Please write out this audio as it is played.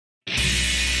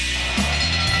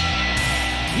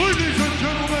Ladies and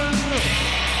gentlemen,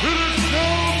 it is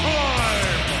now time!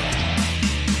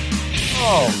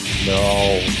 Oh,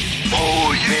 no.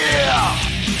 Oh, yeah!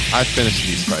 I finished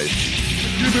these fights.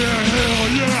 Give me a hell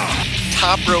yeah!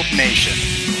 Top Rope Nation.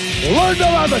 Learn to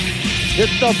love it.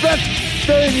 It's the best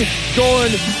thing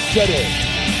going today.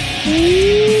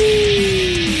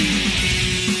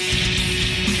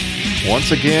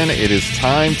 Once again, it is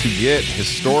time to get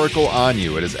historical on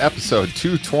you. It is episode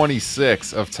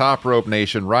 226 of Top Rope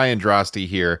Nation. Ryan Drosty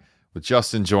here with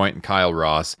Justin Joint and Kyle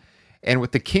Ross. And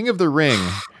with the King of the Ring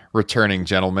returning,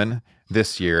 gentlemen,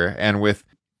 this year, and with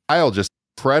Kyle just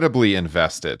incredibly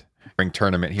invested in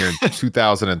tournament here in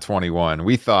 2021,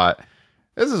 we thought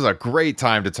this is a great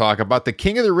time to talk about the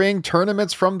King of the Ring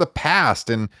tournaments from the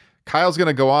past. And Kyle's going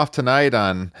to go off tonight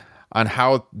on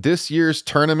how this year's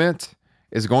tournament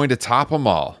is going to top them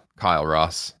all. Kyle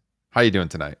Ross, how you doing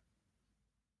tonight?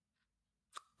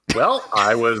 Well,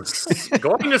 I was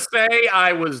going to say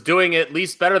I was doing at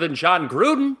least better than John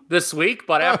Gruden this week,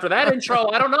 but after that intro,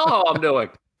 I don't know how I'm doing.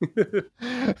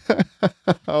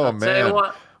 I'll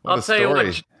tell you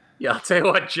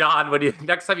what, John, when you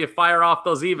next time you fire off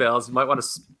those emails, you might want to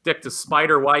stick to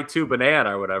Spider Y2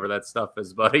 Banana or whatever that stuff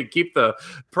is, buddy. Keep the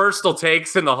personal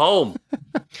takes in the home.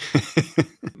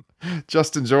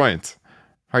 Justin Joint,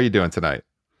 how are you doing tonight?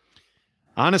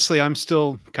 Honestly, I'm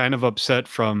still kind of upset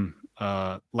from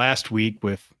last week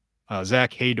with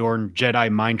Zach Haydorn Jedi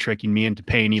mind tricking me into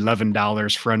paying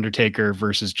 $11 for Undertaker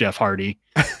versus Jeff Hardy,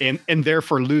 and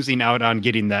therefore losing out on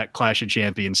getting that Clash of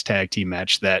Champions tag team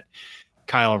match that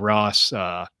Kyle Ross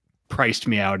priced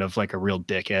me out of like a real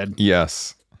dickhead.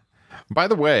 Yes. By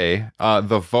the way,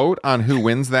 the vote on who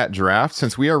wins that draft,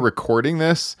 since we are recording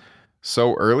this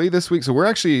so early this week, so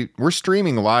we're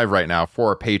streaming live right now for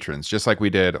our patrons, just like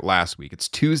we did last week. It's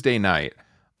Tuesday night.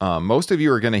 Most of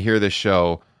you are going to hear this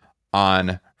show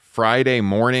on Friday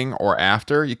morning or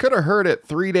after. You could have heard it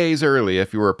 3 days early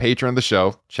if you were a patron of the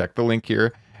show. Check the link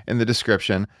here in the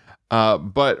description.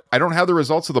 But I don't have the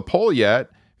results of the poll yet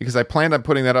because I planned on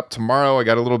putting that up tomorrow. I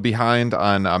got a little behind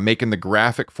on making the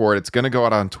graphic for it. It's going to go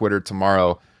out on Twitter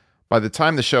tomorrow. By the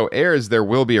time the show airs, there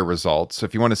will be a result. So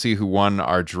if you want to see who won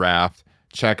our draft,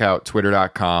 check out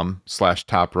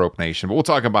twitter.com/topropenation. But we'll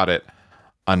talk about it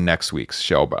on next week's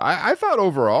show. But I thought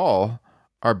overall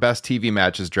our best TV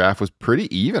matches draft was pretty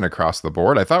even across the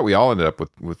board. I thought we all ended up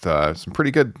with some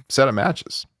pretty good set of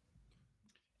matches.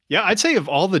 Yeah, I'd say of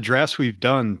all the drafts we've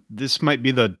done, this might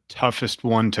be the toughest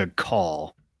one to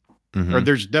call. Mm-hmm. Or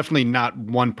there's definitely not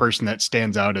one person that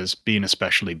stands out as being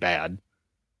especially bad.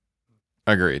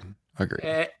 Agreed.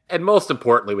 And most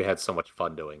importantly, we had so much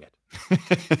fun doing it.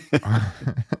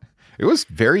 It was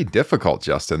very difficult,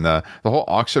 Justin. The whole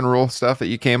auction rule stuff that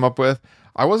you came up with,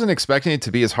 I wasn't expecting it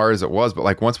to be as hard as it was, but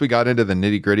like once we got into the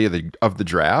nitty-gritty of the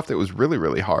draft, it was really,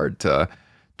 really hard to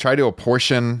try to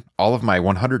apportion all of my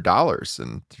 $100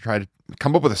 and to try to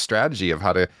come up with a strategy of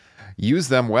how to use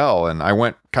them well. And I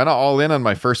went kind of all in on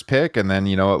my first pick, and then,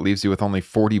 it leaves you with only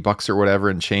 $40 or whatever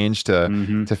and change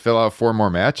to fill out 4 more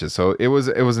matches. So it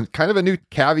was kind of a new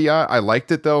caveat. I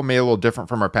liked it though, made it a little different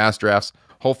from our past drafts.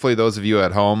 Hopefully those of you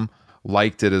at home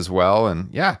liked it as well.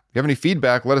 And yeah, if you have any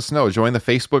feedback, let us know. Join the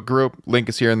Facebook group. Link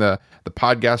is here in the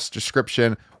podcast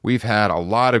description. We've had a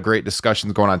lot of great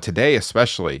discussions going on today,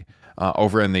 especially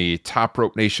over in the Top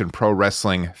Rope Nation Pro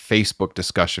Wrestling Facebook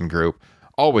discussion group.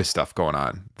 Always stuff going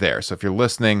on there. So if you're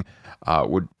listening,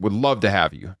 would love to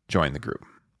have you join the group.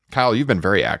 Kyle, you've been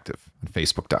very active on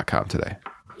Facebook.com today.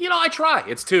 I try.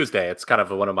 It's Tuesday. It's kind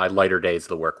of one of my lighter days of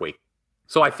the work week.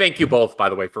 So I thank you both, by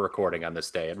the way, for recording on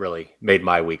this day. It really made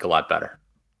my week a lot better.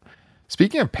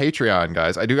 Speaking of Patreon,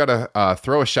 guys, I do got to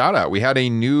throw a shout out. We had a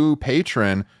new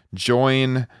patron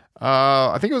join,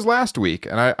 I think it was last week,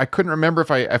 and I couldn't remember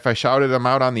if I shouted him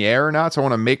out on the air or not. So I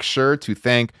want to make sure to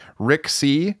thank Rick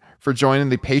C. for joining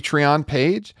the Patreon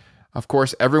page. Of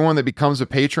course, everyone that becomes a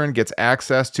patron gets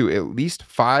access to at least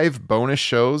 5 bonus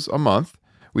shows a month.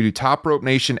 We do Top Rope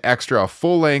Nation Extra, a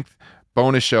full-length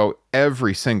bonus show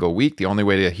every single week. The only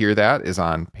way to hear that is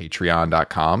on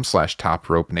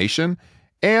patreon.com/topropenation.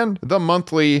 And the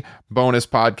monthly bonus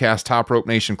podcast, Top Rope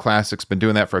Nation Classics. Been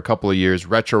doing that for a couple of years.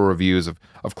 Retro reviews of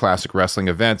classic wrestling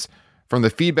events. From the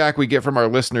feedback we get from our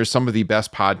listeners, some of the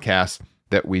best podcasts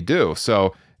that we do.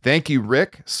 So thank you,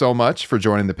 Rick, so much for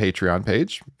joining the Patreon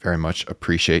page. Very much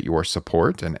appreciate your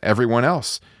support, and everyone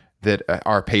else that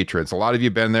are patrons. A lot of you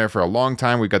have been there for a long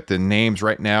time. We've got the names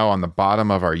right now on the bottom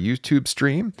of our YouTube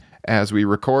stream as we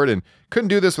record, and couldn't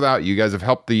do this without you. You guys have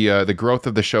helped the growth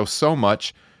of the show so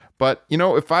much. But,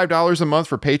 if $5 a month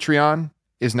for Patreon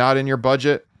is not in your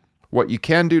budget, what you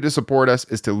can do to support us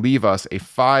is to leave us a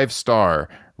 5-star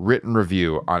written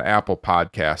review on Apple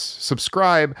Podcasts.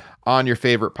 Subscribe on your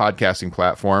favorite podcasting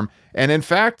platform. And in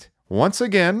fact, once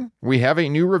again, we have a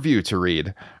new review to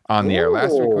read on the air.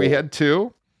 Last week we had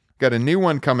 2. Got a new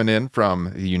one coming in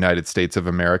from the United States of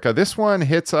America. This one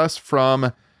hits us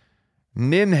from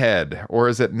Ninhead, or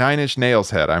is it 9 Inch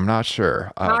Nails Head? I'm not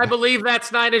sure. I believe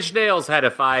that's 9 Inch Nails Head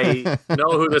if I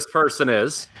know who this person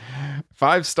is.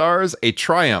 5 stars, a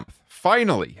triumph.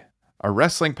 Finally, a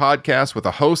wrestling podcast with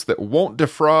a host that won't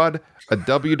defraud a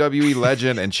WWE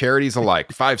legend and charities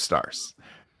alike. 5 stars.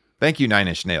 Thank you, 9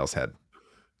 Inch Nails Head.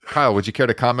 Kyle, would you care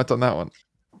to comment on that one?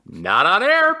 Not on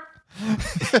air.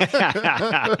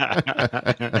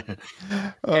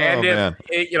 And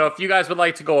if you guys would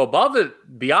like to go above it,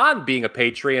 beyond being a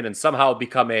Patreon and somehow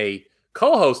become a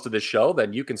co-host of the show,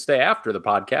 then you can stay after the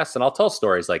podcast and I'll tell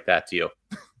stories like that to you.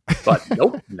 But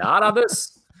nope, not on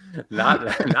this. Not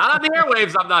on the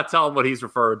airwaves. I'm not telling what he's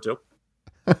referring to.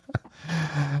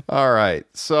 All right.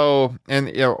 So,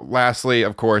 and lastly,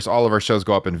 of course, all of our shows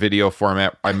go up in video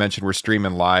format. I mentioned we're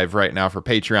streaming live right now for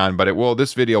Patreon, but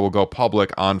this video will go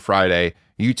public on Friday,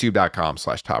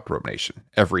 youtube.com/Top Rope Nation.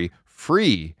 Every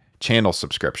free channel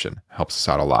subscription helps us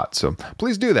out a lot. So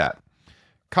please do that.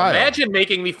 Kyle. Imagine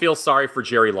making me feel sorry for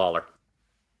Jerry Lawler.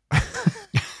 I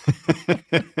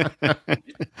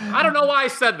don't know why I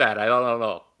said that. I don't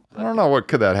know. I don't know what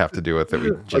could that have to do with it.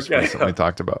 We just recently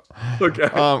talked about. Okay.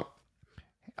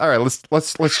 All right,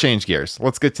 let's change gears.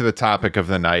 Let's get to the topic of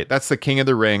the night. That's the King of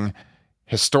the Ring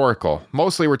historical.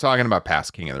 Mostly we're talking about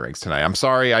past King of the Rings tonight. I'm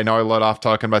sorry, I know I let off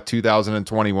talking about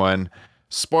 2021.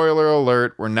 Spoiler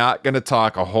alert, we're not going to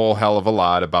talk a whole hell of a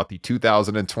lot about the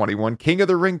 2021 King of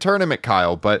the Ring tournament,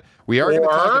 Kyle, but we are going to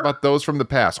talk about those from the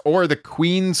past, or the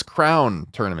Queen's Crown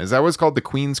tournament. Is that what it's called, the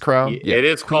Queen's Crown? Yeah, it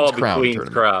is called the Queen's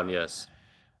Crown, yes.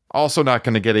 Also not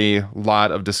going to get a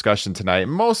lot of discussion tonight.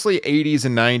 Mostly 80s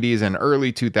and 90s and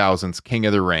early 2000s King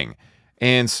of the Ring.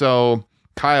 And so,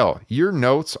 Kyle, your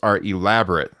notes are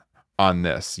elaborate on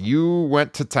this. You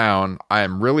went to town. I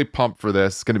am really pumped for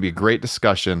this. It's going to be a great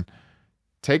discussion.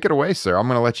 Take it away, sir. I'm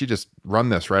going to let you just run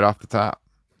this right off the top.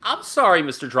 I'm sorry,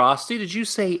 Mr. Drosty. Did you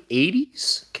say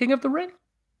 80s King of the Ring?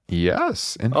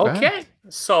 Yes, in fact. Okay.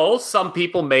 So some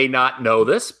people may not know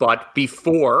this, but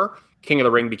before King of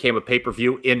the Ring became a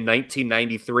pay-per-view in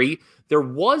 1993, there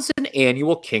was an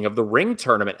annual King of the Ring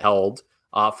tournament held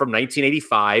from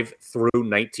 1985 through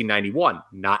 1991.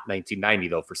 Not 1990,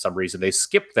 though, for some reason. They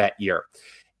skipped that year.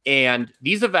 And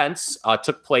these events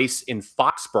took place in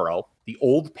Foxborough, the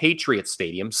old Patriot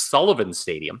Stadium, Sullivan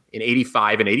Stadium, in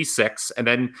 85 and 86, and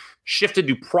then shifted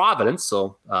to Providence,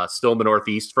 so still in the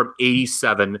Northeast, from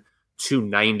 87 to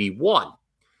 91.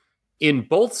 In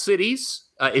both cities,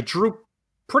 it drew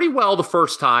pretty well the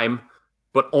first time,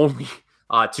 but only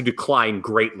to decline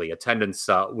greatly. Attendance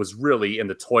was really in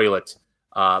the toilet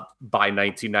by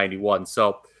 1991.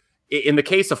 So in the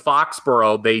case of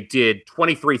Foxborough, they did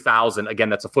 23,000. Again,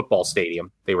 that's a football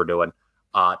stadium they were doing.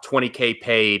 20K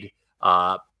paid,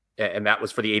 and that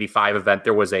was for the 85 event.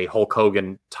 There was a Hulk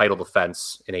Hogan title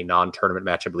defense in a non-tournament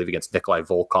match, I believe, against Nikolai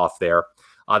Volkov there.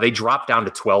 They dropped down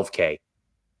to 12K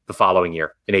the following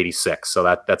year in 86. So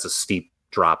that's a steep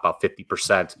drop, about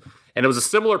 50%. And it was a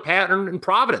similar pattern in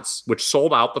Providence, which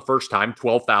sold out the first time,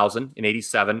 12,000 in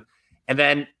 87. And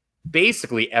then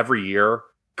basically every year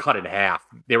cut in half.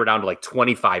 They were down to like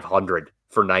 2,500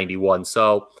 for 91.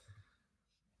 So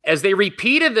as they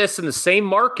repeated this in the same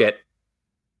market,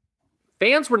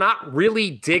 fans were not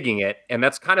really digging it. And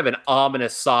that's kind of an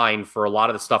ominous sign for a lot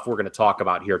of the stuff we're going to talk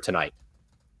about here tonight.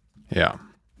 Yeah,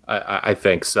 I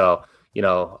think so.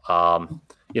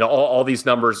 All these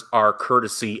numbers are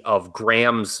courtesy of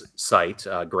Graham's site.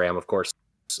 Graham, of course,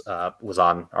 was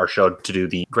on our show to do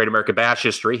the Great American Bash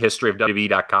history of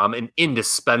WWE.com, an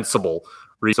indispensable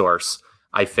resource.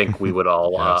 I think we would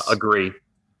all agree.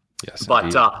 Yes,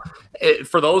 but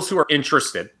for those who are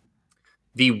interested,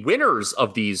 the winners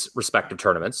of these respective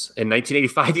tournaments in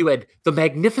 1985, you had the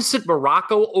Magnificent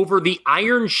Morocco over the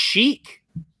Iron Sheik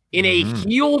in a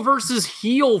heel versus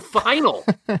heel final.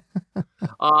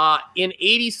 In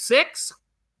 86,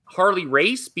 Harley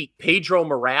Race beat Pedro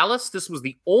Morales. This was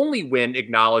the only win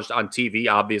acknowledged on TV.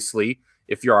 Obviously,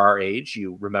 if you're our age,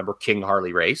 you remember King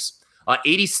Harley Race.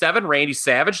 87, Randy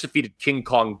Savage defeated King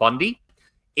Kong Bundy.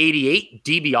 88,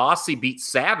 DiBiase beat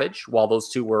Savage while those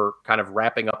two were kind of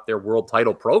wrapping up their world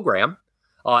title program.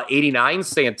 89,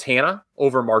 Santana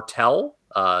over Martel.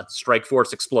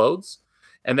 Strikeforce explodes.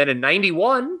 And then in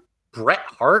 91, Bret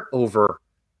Hart over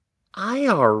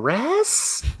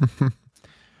IRS?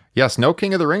 Yes, no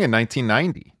King of the Ring in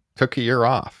 1990. Took a year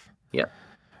off. Yeah.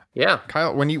 Yeah.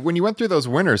 Kyle, when you went through those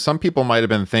winners, some people might have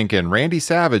been thinking Randy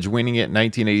Savage winning it in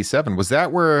 1987. Was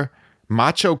that where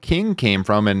Macho King came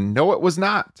from? And no, it was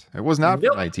not. It was not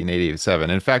Nope. from 1987.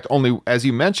 In fact, only, as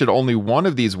you mentioned, only one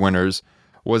of these winners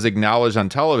was acknowledged on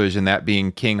television, that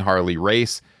being King Harley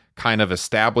Race. Kind of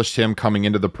established him coming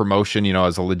into the promotion,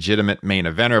 as a legitimate main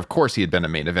eventer. Of course, he had been a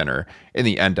main eventer in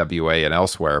the NWA and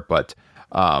elsewhere, but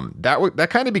that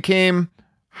kind of became,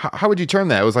 how would you term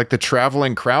that? It was like the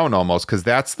traveling crown almost, because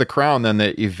that's the crown then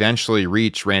that eventually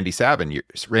reached Randy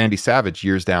Savage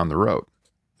years down the road.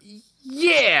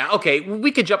 Yeah, okay,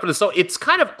 we could jump into so it's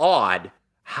kind of odd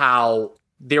how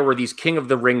there were these King of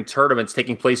the Ring tournaments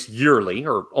taking place yearly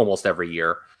or almost every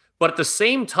year, but at the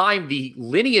same time, the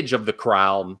lineage of the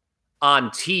crown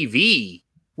on TV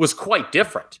was quite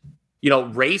different.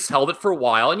 Race held it for a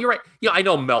while, and you're right. I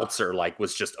know Meltzer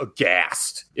was just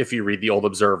aghast if you read the old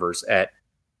Observers at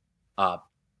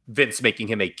Vince making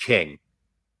him a king.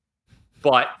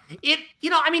 But he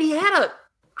had a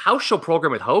house show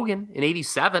program with Hogan in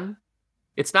 '87.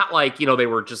 It's not like, they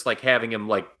were just having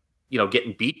him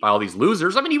getting beat by all these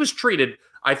losers. I mean, he was treated,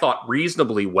 I thought,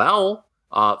 reasonably well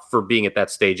for being at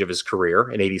that stage of his career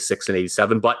in '86 and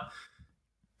 '87. But,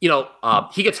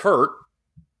 he gets hurt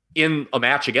in a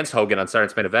match against Hogan on Saturday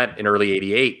Night's Main Event in early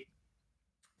 '88.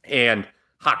 And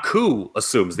Haku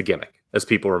assumes the gimmick, as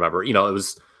people remember. It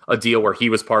was a deal where he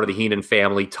was part of the Heenan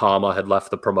family. Tama had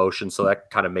left the promotion, so that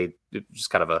kind of made it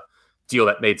just kind of a deal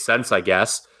that made sense, I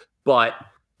guess. But,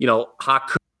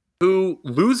 Haku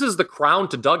loses the crown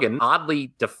to Duggan,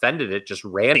 oddly defended it, just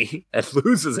Randy, and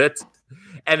loses it.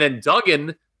 And then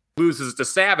Duggan loses to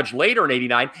Savage later in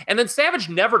 '89, and then Savage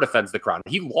never defends the crown.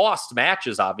 He lost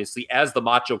matches, obviously, as the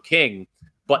Macho King,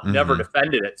 but never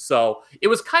defended it. So it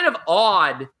was kind of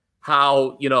odd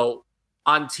how,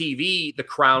 on TV, the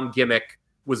crown gimmick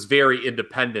was very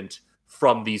independent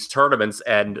from these tournaments,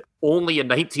 and only in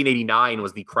 1989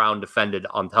 was the crown defended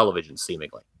on television,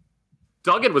 seemingly.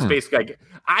 Duggan was basically,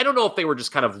 I don't know if they were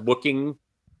just kind of looking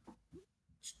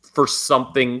for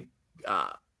something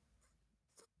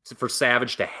for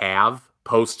Savage to have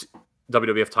post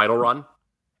WWF title run.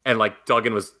 And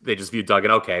Duggan they just viewed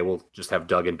Duggan, okay, we'll just have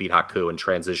Duggan beat Haku and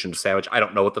transition to Savage. I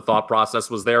don't know what the thought process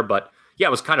was there, but yeah,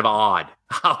 it was kind of odd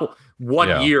how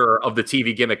one year of the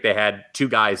TV gimmick, they had two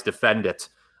guys defend it.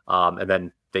 And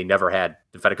then they never had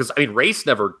defended. Because, Race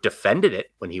never defended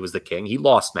it when he was the king. He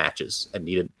lost matches and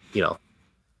needed,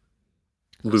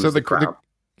 lose the crown.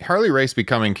 The Harley Race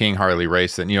becoming King Harley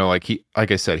Race, and like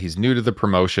I said, he's new to the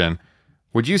promotion.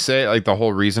 Would you say the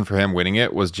whole reason for him winning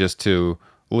it was just to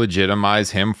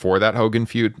legitimize him for that Hogan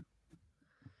feud?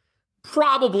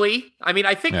 Probably.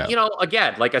 I think,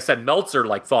 again, like I said, Meltzer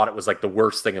thought it was the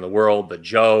worst thing in the world, the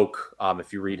joke,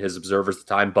 if you read his Observers at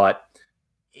the time, but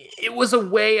it was a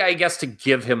way, I guess, to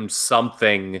give him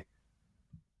something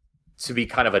to be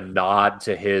kind of a nod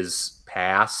to his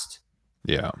past.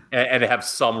 Yeah. And have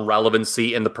some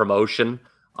relevancy in the promotion.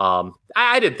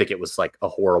 I didn't think it was a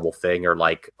horrible thing or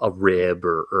a rib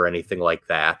or anything like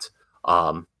that.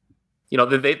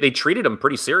 They treated him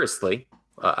pretty seriously.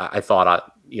 I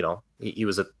thought, he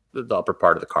was at the upper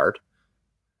part of the card.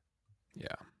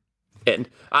 Yeah. And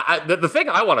the thing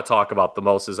I want to talk about the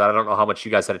most is, I don't know how much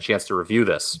you guys had a chance to review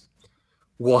this,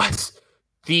 was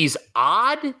these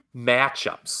odd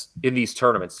matchups in these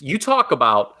tournaments. You talk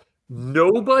about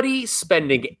nobody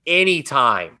spending any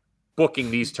time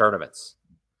booking these tournaments.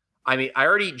 I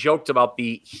already joked about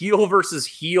the heel versus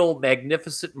heel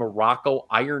Magnificent Morocco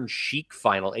Iron Sheik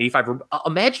final, 85.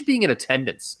 Imagine being in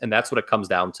attendance, and that's what it comes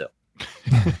down to.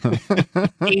 A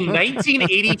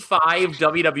 1985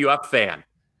 WWF fan.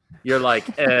 You're like,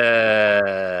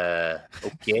 okay.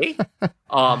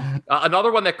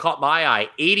 Another one that caught my eye,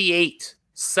 88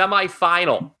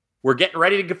 semifinal. We're getting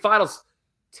ready to get finals.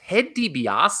 Ted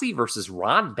DiBiase versus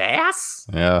Ron Bass?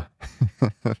 Yeah.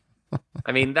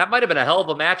 That might have been a hell of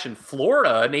a match in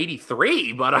Florida in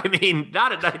 '83, but not in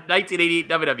 1988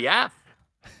 WWF.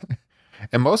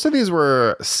 And most of these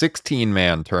were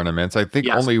 16-man tournaments. I think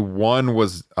only one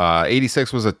was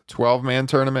 86 was a 12-man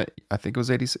tournament. I think it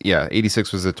was 86. Yeah,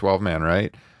 86 was a 12-man,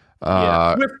 right?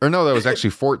 Or no, that was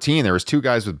actually 14. There was two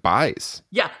guys with buys.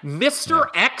 Yeah, Mr.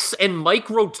 X and Mike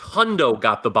Rotundo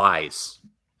got the buys.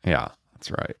 Yeah,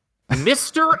 that's right.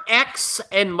 Mr. X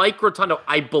and Mike Rotundo,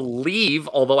 I believe,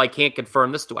 although I can't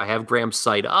confirm this, do I have Graham's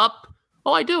site up?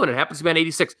 Oh, I do, and it happens to be on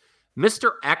 86.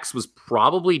 Mr. X was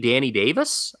probably Danny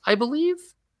Davis, I believe.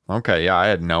 Okay, yeah, I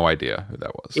had no idea who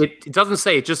that was. It doesn't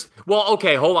say, it just,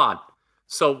 okay, hold on.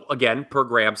 So again, per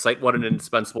Graham's site, what an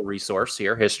indispensable resource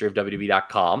here,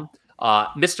 historyofwwe.com.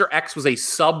 Mr. X was a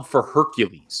sub for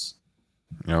Hercules.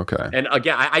 Okay. And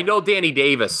again, I know Danny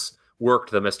Davis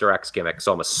worked the Mr. X gimmick.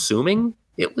 So I'm assuming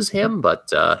it was him,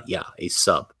 but yeah, a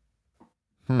sub.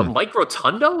 But Mike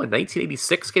Rotundo in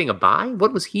 1986 getting a bye?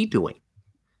 What was he doing?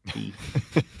 The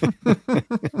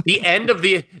end of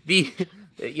the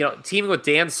teaming with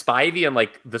Dan Spivey and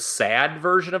like the sad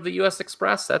version of the U.S.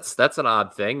 Express. That's an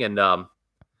odd thing. And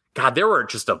God, there were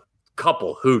just a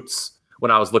couple hoots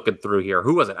when I was looking through here.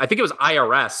 Who was it? I think it was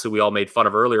IRS, who we all made fun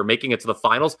of earlier, making it to the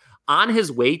finals. On his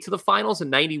way to the finals in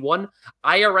 91,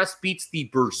 IRS beats the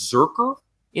Berserker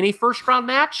in a first round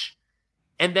match.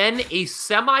 And then a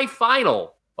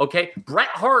semifinal. Okay, Bret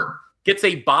Hart gets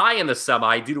a bye in the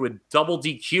semi due to a double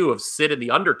DQ of Sid and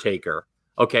The Undertaker.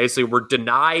 Okay, so we're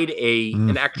denied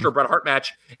an extra Bret Hart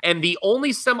match. And the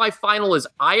only semifinal is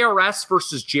IRS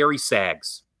versus Jerry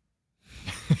Sags.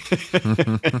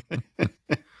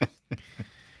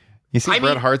 You see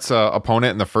Bret Hart's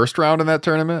opponent in the first round in that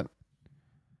tournament?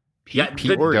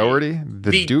 Pete Doherty,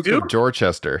 the Duke of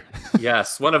Dorchester.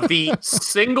 Yes, one of the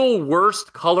single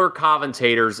worst color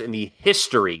commentators in the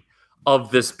history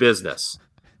of this business.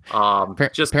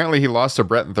 Apparently he lost to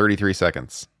Bret in 33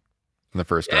 seconds in the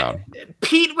first round.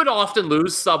 Pete would often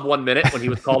lose sub 1 minute when he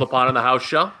was called upon on the house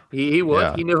show. He would.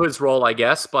 Yeah. He knew his role, I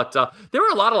guess. But there were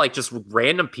a lot of like just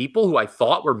random people who I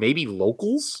thought were maybe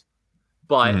locals,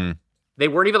 but they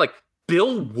weren't even like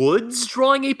Bill Woods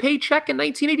drawing a paycheck in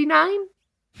 1989.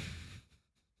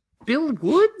 Bill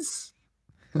Woods?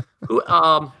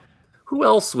 Who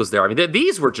else was there? I mean,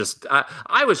 these were just,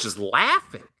 I was just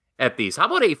laughing at these. How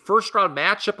about a first round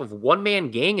matchup of One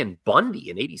Man Gang and Bundy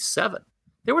in 87?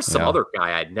 There was some other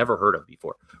guy I'd never heard of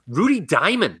before. Rudy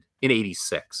Diamond in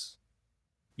 86.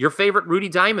 Your favorite Rudy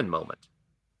Diamond moment,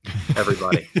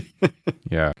 everybody.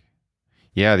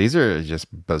 Yeah, these are just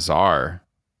bizarre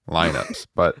lineups.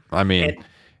 But, I mean,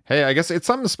 hey, I guess it's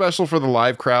something special for the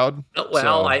live crowd. Well,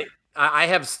 so. I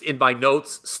have in my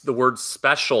notes the word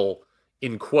special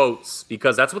in quotes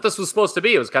because that's what this was supposed to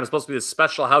be. It was kind of supposed to be a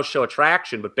special house show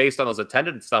attraction, but based on those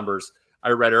attendance numbers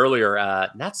I read earlier,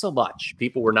 not so much.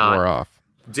 People were not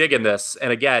digging this.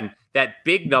 And again, that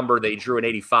big number they drew in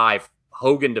 85,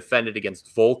 Hogan defended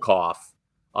against Volkov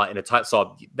in a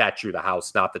so that drew the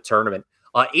house, not the tournament.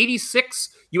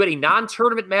 86, you had a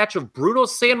non-tournament match of Bruno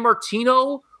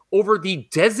Sammartino over the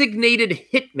designated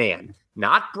hitman.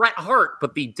 Not Bret Hart,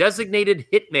 but the designated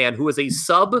hitman who is a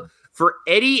sub for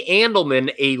Eddie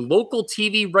Andelman, a local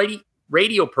TV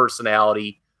radio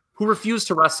personality who refused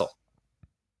to wrestle.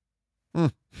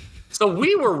 So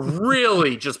we were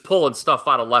really just pulling stuff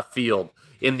out of left field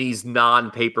in these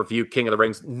non-pay-per-view King of the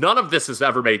Rings. None of this has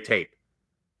ever made tape.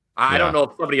 I don't know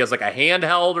if somebody has like a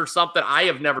handheld or something. I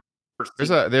have never.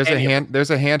 There's a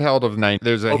handheld of 90.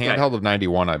 There's a handheld of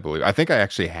 91, I believe. I think I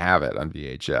actually have it on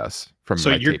VHS from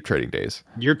my tape trading days.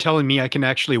 You're telling me I can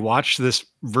actually watch this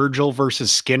Virgil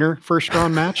versus Skinner first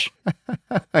round match?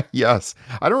 Yes,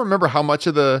 I don't remember how much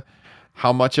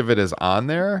of it is on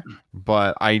there,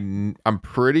 but I'm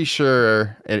pretty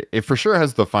sure it for sure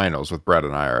has the finals with Bret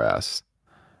and IRS.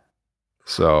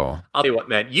 So I'll tell you what,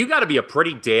 man, you got to be a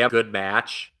pretty damn good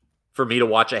match for me to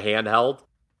watch a handheld.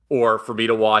 Or for me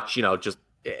to watch,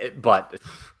 but,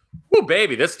 oh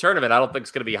baby, this tournament I don't think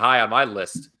is going to be high on my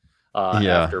list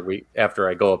after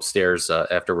I go upstairs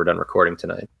after we're done recording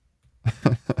tonight.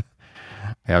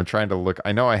 I'm trying to look.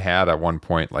 I know I had at one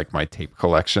point like my tape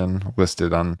collection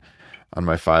listed on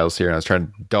my files here, and I was trying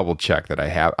to double check that I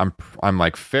have. I'm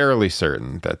like fairly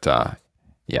certain that I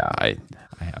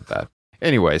have that.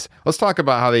 Anyways, let's talk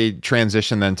about how they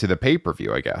transition then to the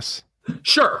pay-per-view, I guess.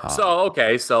 Sure.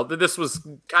 So this was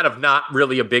kind of not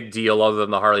really a big deal other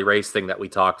than the Harley Race thing that we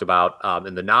talked about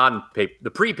in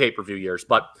the pre-pay-per-view years.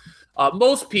 But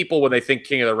most people, when they think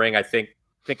King of the Ring, I think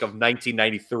of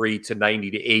 1993 to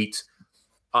 98.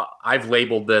 I've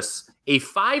labeled this a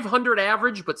 500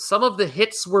 average, but some of the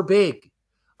hits were big.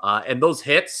 And those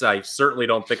hits, I certainly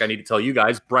don't think I need to tell you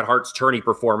guys, Bret Hart's tourney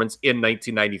performance in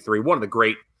 1993, one of the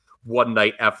great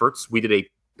one-night efforts. We did a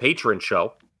patron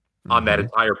show on that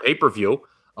entire pay-per-view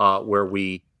where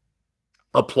we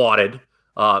applauded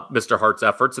Mr. Hart's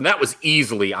efforts. And that was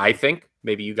easily, I think,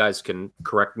 maybe you guys can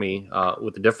correct me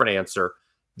with a different answer,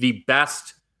 the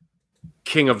best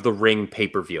King of the Ring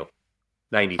pay-per-view,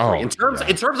 93. In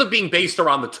terms of being based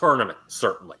around the tournament,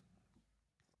 certainly.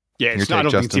 Yeah, I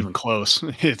don't think it's even close.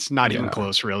 It's not even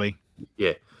close, really.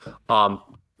 Yeah.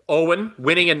 Owen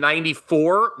winning in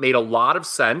 94 made a lot of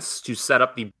sense to set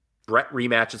up the Bret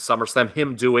rematch at SummerSlam,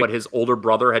 him doing what his older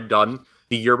brother had done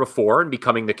the year before and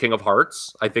becoming the King of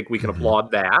Hearts. I think we can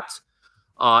applaud that.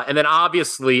 And then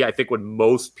obviously, I think when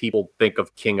most people think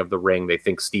of King of the Ring, they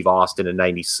think Steve Austin in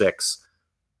 96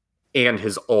 and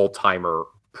his all-timer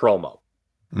promo.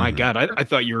 My God, I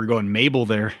thought you were going Mabel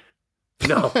there.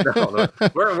 No.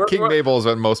 King Mabel is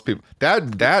what most people.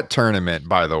 That tournament,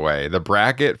 by the way, the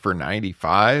bracket for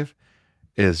 95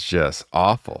 is just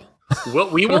awful.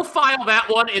 We will file that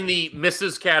one in the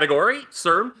misses category,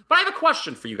 sir. But I have a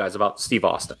question for you guys about Steve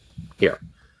Austin here.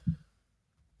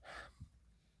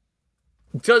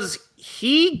 Does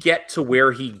he get to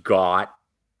where he got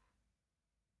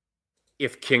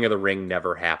if King of the Ring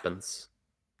never happens?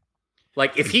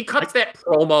 Like, if he cuts that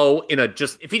promo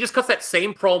if he just cuts that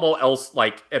same promo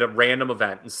like at a random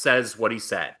event and says what he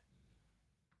said.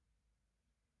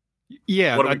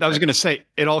 Yeah, I was going to say,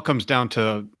 it all comes down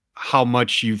to how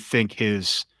much you think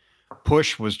his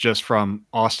push was just from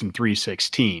Austin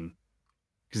 316.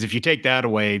 Because if you take that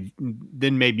away,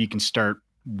 then maybe you can start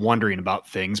wondering about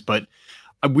things. But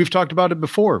we've talked about it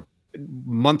before.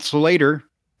 Months later,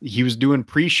 he was doing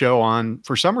pre-show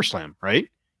for SummerSlam, right?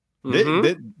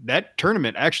 Mm-hmm. That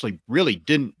tournament actually really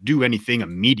didn't do anything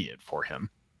immediate for him.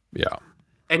 Yeah.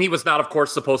 And he was not, of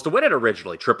course, supposed to win it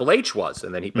originally. Triple H was,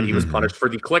 and then he was punished for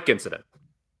the Click incident.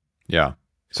 Yeah.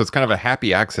 So it's kind of a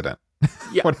happy accident.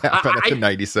 Yeah. What happened at the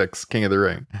 96 King of the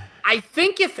Ring? I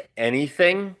think, if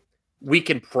anything, we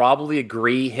can probably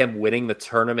agree him winning the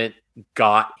tournament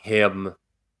got him,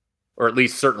 or at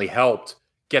least certainly helped,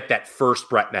 get that first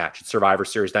Brett match at Survivor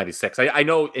Series 96. I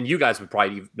know, and you guys would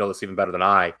probably know this even better than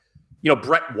I.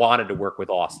 Brett wanted to work with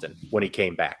Austin when he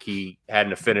came back. He had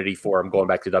an affinity for him going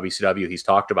back to WCW. He's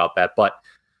talked about that, but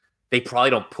they probably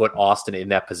don't put Austin in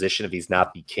that position if he's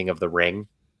not the King of the Ring.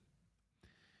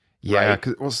 Yeah,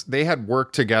 because they had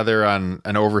worked together on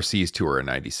an overseas tour in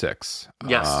 96.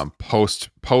 Yes. Post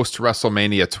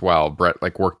WrestleMania 12,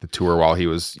 Brett worked the tour while he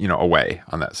was, away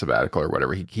on that sabbatical or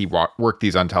whatever. He worked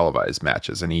these untelevised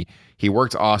matches, and he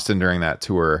worked Austin during that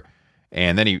tour.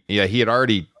 And then he had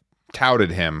already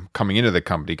touted him coming into the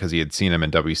company because he had seen him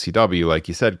in WCW, like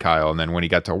you said, Kyle. And then when he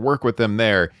got to work with them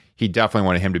there, he definitely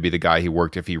wanted him to be the guy he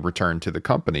worked if he returned to the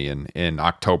company in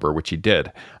October, which he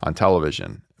did on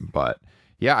television. But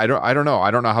yeah, I don't know.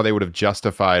 I don't know how they would have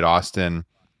justified Austin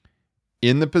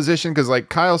in the position, because like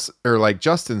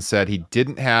Justin said, he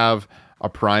didn't have a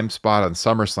prime spot on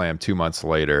SummerSlam 2 months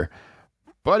later,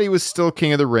 but he was still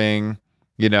King of the Ring,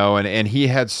 and he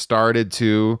had started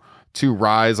to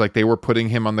rise. Like, they were putting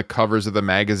him on the covers of the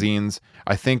magazines.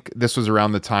 I think this was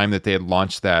around the time that they had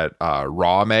launched that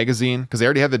Raw magazine, because they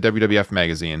already had the WWF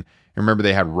magazine. Remember,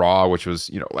 they had Raw, which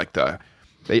was,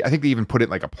 I think they even put it in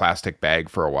like a plastic bag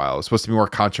for a while. It was supposed to be more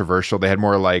controversial. They had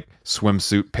more like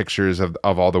swimsuit pictures of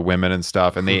all the women and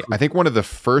stuff. And I think one of the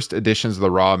first editions of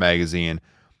the Raw magazine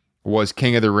was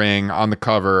King of the Ring on the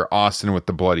cover, Austin with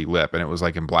the bloody lip. And it was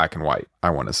like in black and white, I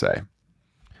want to say.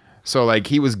 So like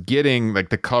he was getting like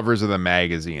the covers of the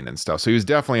magazine and stuff. So he was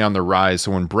definitely on the rise.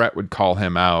 So when Brett would call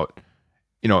him out,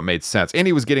 it made sense. And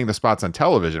he was getting the spots on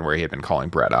television where he had been calling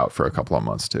Brett out for a couple of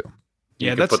months too.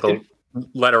 Yeah, that's put the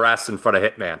letter S in front of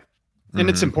Hitman. And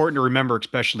it's important to remember,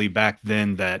 especially back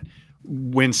then, that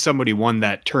when somebody won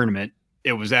that tournament,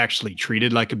 it was actually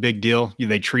treated like a big deal.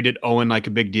 They treated Owen like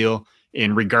a big deal.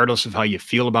 And regardless of how you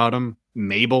feel about him,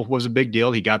 Mabel was a big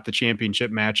deal. He got the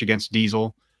championship match against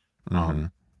Diesel.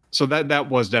 So that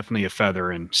was definitely a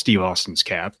feather in Steve Austin's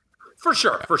cap. For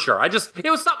sure. It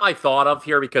was something I thought of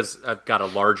here because I've got a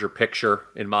larger picture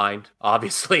in mind,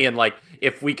 obviously. And like,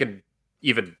 if we can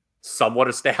even somewhat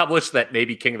establish that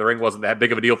maybe King of the Ring wasn't that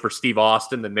big of a deal for Steve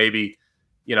Austin, then maybe,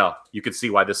 you could see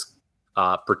why this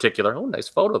particular, nice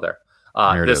photo there.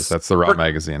 Here it is. That's the Raw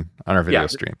magazine on our video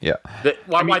stream. Yeah.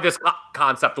 Why this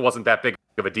concept wasn't that big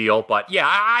of a deal. But yeah,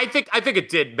 I think it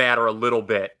did matter a little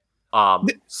bit,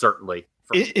 certainly.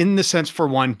 In the sense, for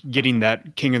one, getting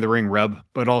that King of the Ring rub,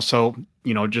 but also,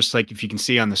 just like if you can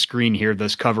see on the screen here,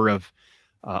 this cover of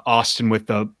Austin with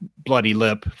the bloody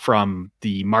lip from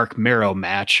the Mark Merrow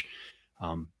match.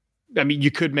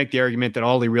 You could make the argument that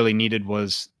all he really needed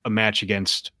was a match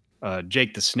against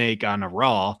Jake the Snake on a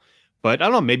Raw, but I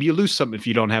don't know, maybe you lose something if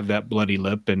you don't have that bloody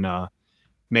lip and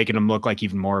making him look like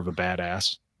even more of a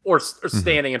badass. Or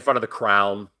standing in front of the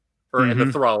crown, or in the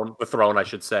throne, I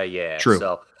should say. Yeah. True.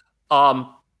 So,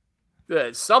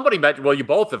 somebody mentioned, you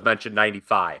both have mentioned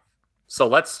 95. So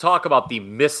let's talk about the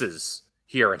misses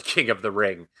here in King of the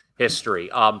Ring history.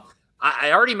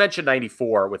 I already mentioned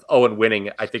 94 with Owen winning.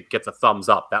 I think gets a thumbs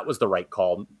up. That was the right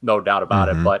call, no doubt about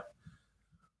it. But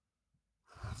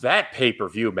that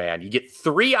pay-per-view, man, you get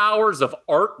 3 hours of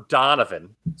Art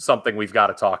Donovan, something we've got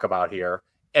to talk about here.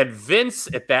 And Vince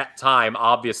at that time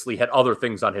obviously had other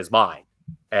things on his mind,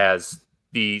 as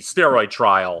the steroid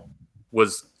trial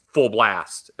was full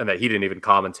blast and that he didn't even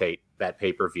commentate that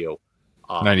pay-per-view.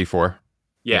 94.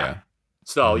 Yeah.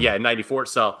 So, 94.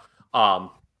 So,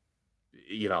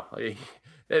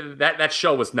 That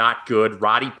show was not good.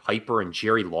 Roddy Piper and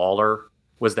Jerry Lawler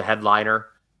was the headliner.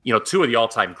 You know, two of the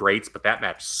all-time greats, but that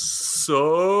match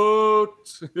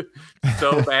sucked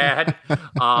so bad.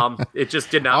 It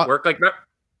just did not work. Like,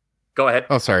 go ahead.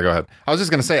 Oh, sorry. Go ahead. I was just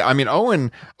gonna say. I mean,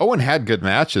 Owen had good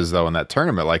matches though in that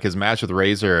tournament. Like his match with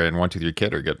Razor and 1-2-3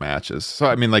 Kid are good matches. So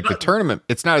I mean, like the tournament,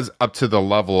 it's not as up to the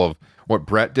level of what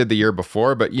Brett did the year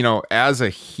before. But you know, as a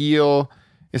heel,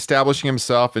 establishing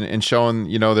himself and showing,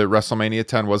 you know, that WrestleMania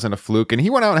 10 wasn't a fluke, and he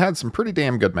went out and had some pretty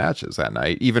damn good matches that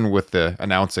night, even with the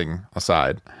announcing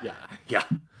aside. Yeah.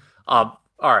 All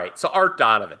right. So Art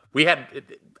Donovan,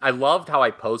 I loved how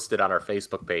I posted on our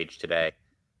Facebook page today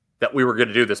that we were going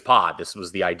to do this pod. This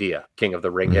was the idea, King of the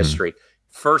Ring history.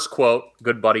 First quote,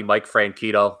 good buddy Mike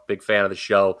Franchito, big fan of the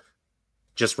show,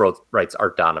 just writes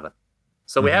Art Donovan.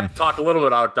 So we have to talk a little bit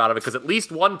about Art Donovan because at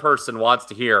least one person wants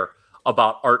to hear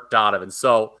about Art Donovan.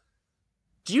 So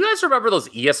do you guys remember those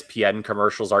ESPN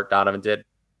commercials Art Donovan did?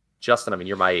 Justin, I mean,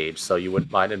 you're my age, so you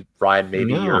wouldn't mind. And Brian,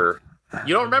 maybe you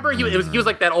don't remember? He was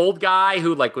like that old guy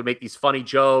who like would make these funny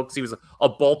jokes. He was a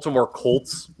Baltimore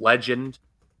Colts legend.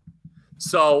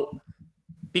 So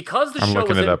because the I'm show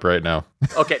looking it up right now.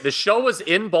 Okay, the show was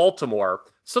in Baltimore.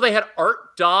 So they had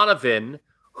Art Donovan,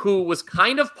 who was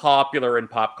kind of popular in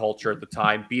pop culture at the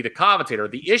time, be the commentator.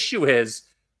 The issue is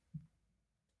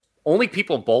only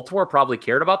people in Baltimore probably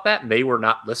cared about that, and they were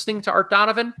not listening to Art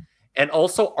Donovan. And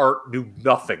also, Art knew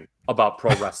nothing about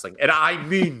pro wrestling. And I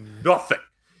mean nothing.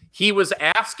 He was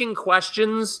asking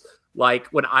questions like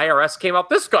when IRS came out,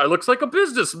 this guy looks like a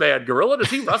businessman, Gorilla. Does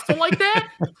he wrestle like that?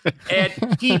 And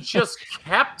he just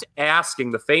kept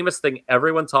asking the famous thing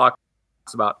everyone talks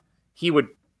about. He would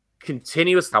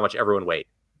continuously how much everyone weighed.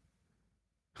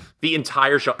 The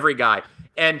entire show, every guy.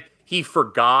 And he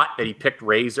forgot that he picked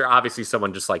Razor. Obviously,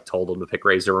 someone just like told him to pick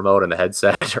Razor remote in the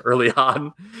headset early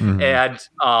on. And,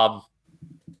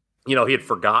 you know, he had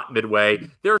forgotten midway.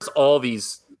 There's all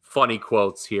these funny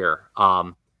quotes here.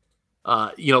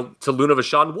 You know, to Luna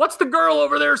Vachon, what's the girl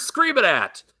over there screaming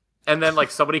at? And then like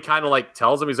somebody kind of like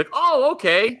tells him, he's like, oh,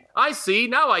 okay, I see.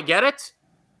 Now I get it.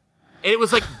 And it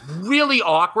was like really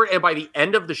awkward. And by the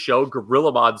end of the show,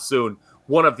 Gorilla Monsoon,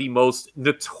 one of the most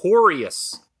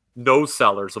notorious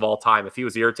no-sellers of all time, if he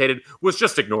was irritated, was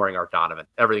just ignoring Art Donovan,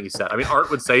 everything he said. I mean, Art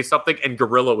would say something and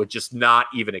Gorilla would just not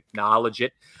even acknowledge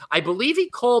it. I believe he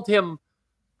called him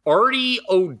Artie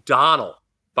O'Donnell,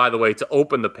 by the way, to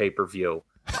open the pay-per-view,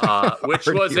 which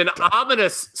was an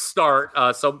ominous start.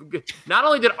 So not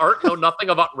only did Art know nothing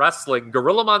about wrestling,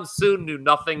 Gorilla Monsoon knew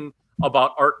nothing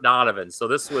about Art Donovan. So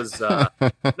this was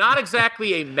not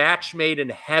exactly a match made in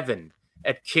heaven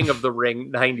at King of the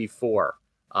Ring 94.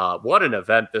 What an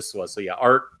event this was. So yeah,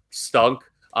 Art stunk.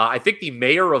 I think the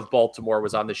mayor of Baltimore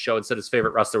was on the show and said his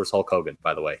favorite wrestler was Hulk Hogan,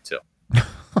 by the way, too.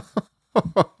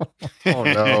 Oh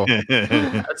no.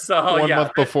 So One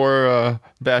month before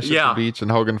Bash at the Beach and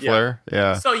Hogan Flair.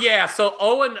 Yeah. So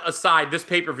Owen aside, this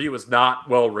pay-per-view was not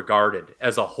well regarded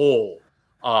as a whole.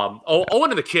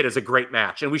 Owen and the Kid is a great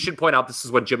match. And we should point out this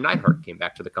is when Jim Neidhart came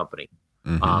back to the company.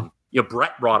 You know,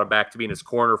 Brett brought him back to be in his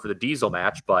corner for the Diesel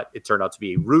match, but it turned out to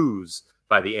be a ruse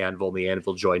by the Anvil, and the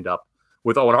Anvil joined up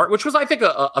with Owen Hart, which was, I think,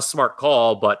 a smart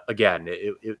call. But again,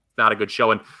 it's not a good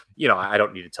show. And, you know, I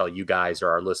don't need to tell you guys or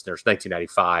our listeners,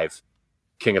 1995,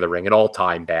 King of the Ring, an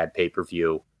all-time bad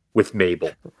pay-per-view with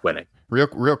Mabel winning.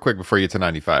 Real quick before you get to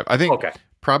 95. I think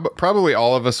probably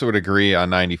all of us would agree on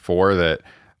 94 that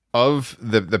of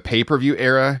the pay-per-view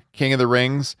era King of the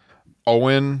Rings,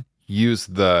 Owen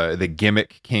used the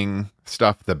gimmick king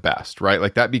stuff the best, right?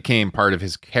 Like that became part of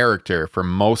his character for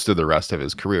most of the rest of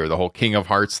his career. The whole King of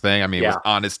Hearts thing. I mean, it was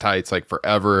on his tights like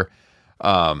forever.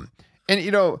 And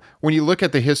you know, when you look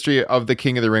at the history of the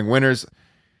King of the Ring winners,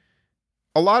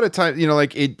 a lot of times, you know,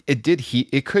 like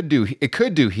it could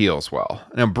do heels well.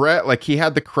 And Brett, like he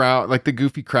had the crown, like the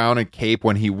goofy crown and cape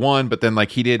when he won, but then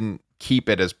like he didn't keep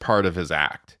it as part of his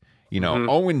act. You know,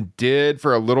 Owen did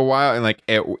for a little while, and like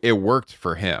it worked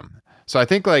for him. So I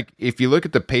think like if you look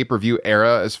at the pay-per-view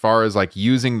era as far as like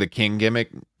using the king gimmick,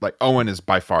 like Owen is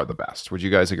by far the best. Would you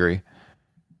guys agree?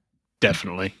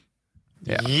 Definitely.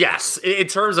 Yeah. Yes. In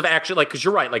terms of actually, like, because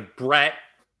you're right, like Brett,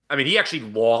 I mean, he actually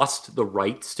lost the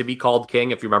rights to be called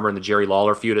king, if you remember in the Jerry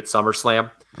Lawler feud at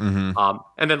SummerSlam.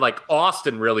 And then like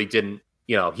Austin really didn't,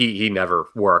 you know, he never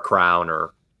wore a crown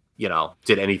or, you know,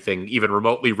 did anything even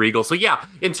remotely regal. So yeah,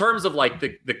 in terms of like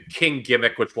the king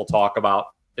gimmick, which we'll talk about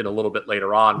in a little bit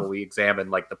later on when we examine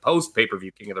like the post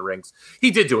pay-per-view King of the Rings,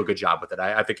 he did do a good job with it.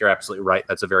 I think you're absolutely right.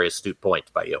 That's a very astute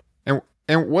point by you.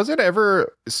 And was it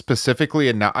ever specifically,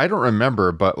 and I don't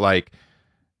remember, but like,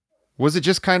 was it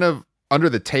just kind of under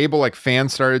the table, like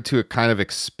fans started to kind of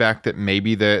expect that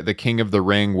maybe the King of the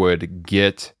Ring would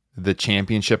get the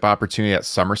championship opportunity at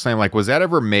SummerSlam? Like, was that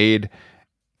ever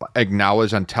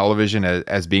acknowledged on television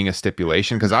as being a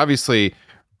stipulation? Because obviously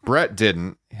Brett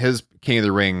didn't. His King of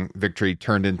the Ring victory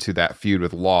turned into that feud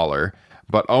with Lawler,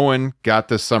 but Owen got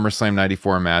the SummerSlam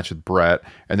 94 match with Brett,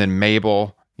 and then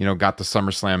Mabel, got the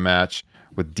SummerSlam match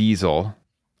with Diesel,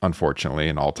 unfortunately,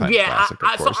 an all-time classic,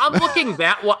 of course. So I'm looking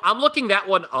that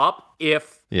one up.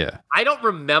 I don't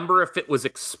remember if it was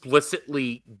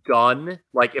explicitly done,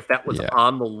 like if that was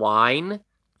on the line.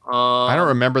 I don't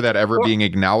remember that ever being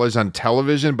acknowledged on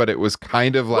television, but it was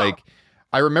kind of like,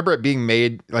 I remember it being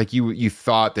made like you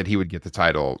thought that he would get the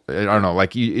title. I don't know,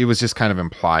 like it was just kind of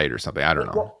implied or something. I don't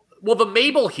know. Well, the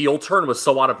Mabel heel turn was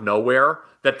so out of nowhere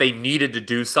that they needed to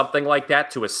do something like that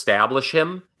to establish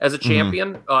him as a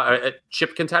champion, a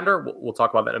chip contender. We'll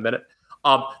talk about that in a minute.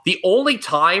 The only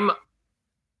time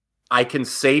I can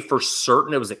say for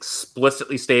certain it was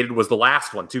explicitly stated was the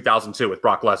last one, 2002, with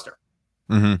Brock Lesnar.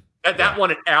 Mm-hmm. That one,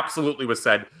 it absolutely was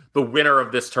said, the winner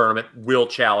of this tournament will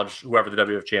challenge whoever the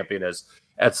WWF champion is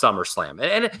at SummerSlam.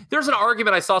 And there's an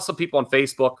argument. I saw some people on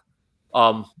Facebook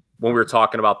when we were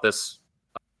talking about this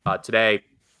today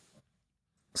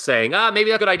saying, maybe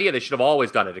that's a good idea. They should have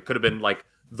always done it. It could have been like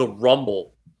the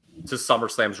Rumble to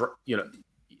SummerSlam's,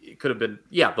 it could have been,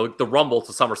 the Rumble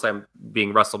to SummerSlam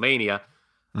being WrestleMania.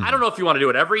 Mm-hmm. I don't know if you want to do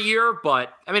it every year,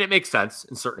 but I mean, it makes sense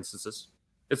in certain instances.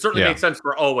 It certainly made sense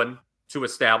for Owen to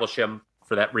establish him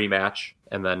for that rematch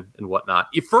and whatnot.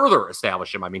 You further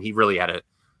establish him. I mean, he really had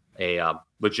a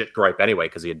legit gripe anyway,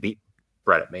 because he had beat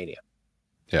Brett at Mania.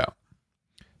 Yeah.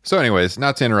 So anyways,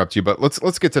 not to interrupt you, but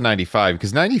let's get to 95,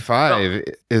 because 95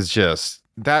 is just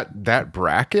that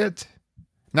bracket,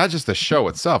 not just the show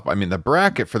itself. I mean, the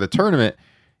bracket for the tournament,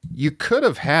 you could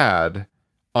have had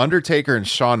Undertaker and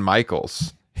Shawn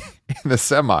Michaels in the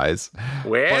semis.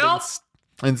 Well,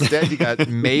 instead you got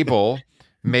Mabel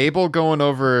going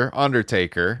over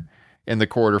Undertaker in the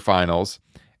quarterfinals,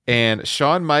 and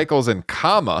Shawn Michaels and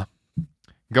Kama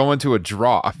going to a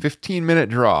 15-minute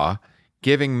draw,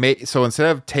 so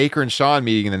instead of Taker and Shawn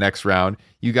meeting in the next round,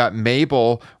 you got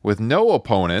Mabel with no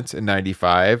opponent in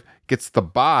 95, gets the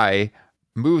bye,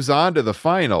 moves on to the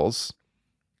finals.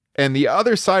 And the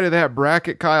other side of that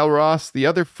bracket, Kyle Ross, the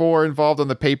other 4 involved on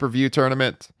the pay-per-view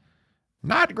tournament,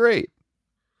 not great.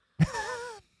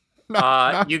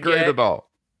 not great at all.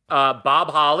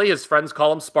 Bob Holly, his friends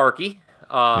call him Sparky.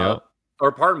 Or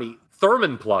pardon me,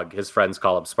 Thurman Plug, his friends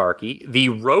call him Sparky. The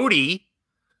roadie,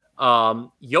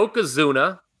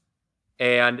 Yokozuna,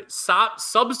 and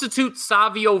substitute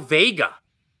Savio Vega,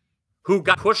 who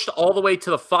got pushed all the way to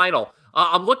the final.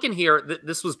 I'm looking here.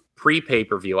 This was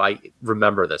pre-pay-per-view. I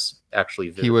remember this, actually,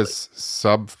 vividly. He was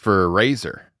sub for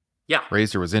Razor. Yeah.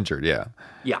 Razor was injured, yeah.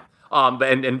 Yeah.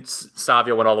 And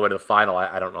Savio went all the way to the final.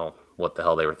 I don't know what the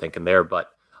hell they were thinking there, but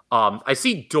I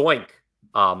see Doink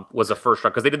was a first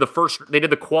round, because they did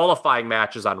the qualifying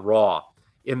matches on Raw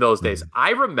in those days.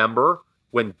 I remember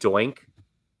when Doink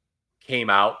came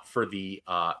out for the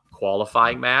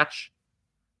qualifying match.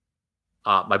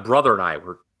 My brother and I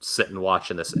were sitting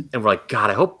watching this, and we're like, God,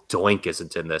 I hope Doink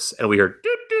isn't in this. And we heard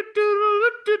do do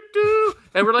do do do,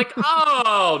 and we're like,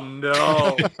 oh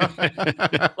no!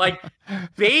 Like,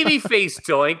 babyface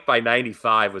Doink by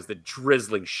 95 was the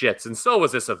drizzling shits, and so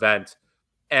was this event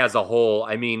as a whole.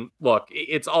 I mean, look,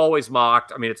 it's always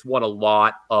mocked. I mean, it's won a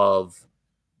lot of,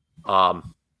 I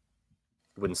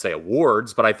wouldn't say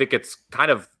awards, but I think it's kind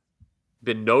of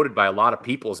been noted by a lot of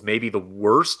people as maybe the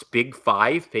worst Big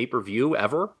 5 pay-per-view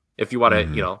ever. If you want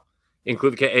to,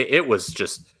 include it was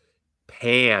just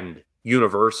panned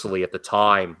universally at the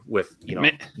time with,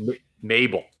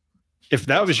 Mabel. If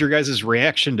that was your guys'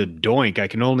 reaction to Doink, I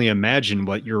can only imagine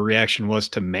what your reaction was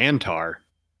to Mantar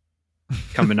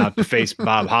coming out to face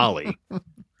Bob Holly.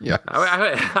 Yeah.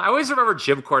 I always remember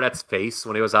Jim Cornette's face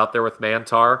when he was out there with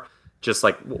Mantar. Just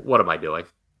like, what am I doing?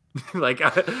 like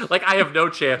I have no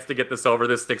chance to get this over.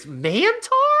 This sticks. Mantar?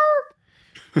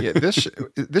 Yeah,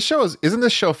 this show isn't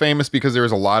this show famous because there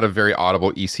was a lot of very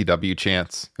audible ECW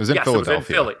chants? It was in Philadelphia.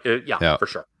 It was in Philly. Yeah, for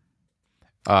sure.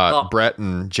 Brett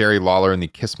and Jerry Lawler in the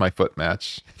Kiss My Foot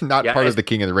match. Not part of the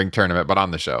King of the Ring tournament, but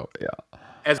on the show. Yeah.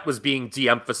 As was being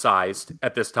de-emphasized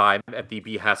at this time at the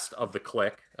behest of the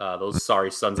Clique, those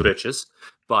sorry sons of bitches.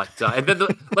 But and then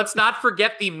let's not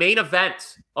forget the main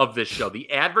event of this show, the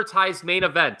advertised main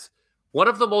event. One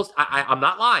of the most, I'm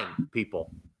not lying,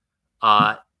 people.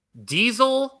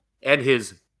 Diesel and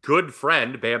his good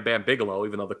friend, Bam Bam Bigelow,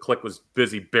 even though the Clique was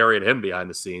busy burying him behind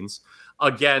the scenes,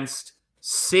 against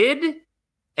Sid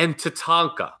and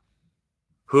Tatanka,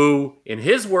 who, in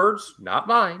his words, not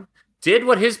mine, did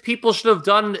what his people should have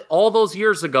done all those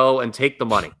years ago and take the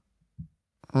money.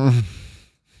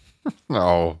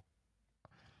 No.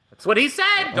 That's what he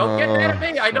said. Don't get mad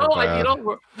at me. I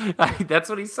know. That's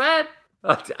what he said.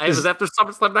 It was after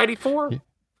SummerSlam 94.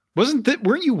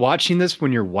 Weren't you watching this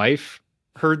when your wife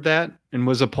heard that and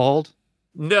was appalled?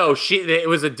 No, it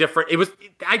was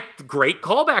great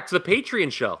callback to the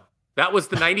Patreon show. That was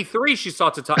the 93 she saw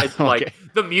to talk. Like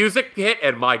the music hit,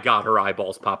 and my God, her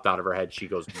eyeballs popped out of her head. She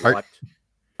goes, "What?"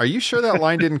 Are you sure that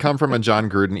line didn't come from a John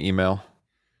Gruden email?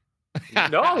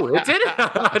 No, it didn't.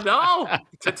 No,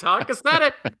 Tatanka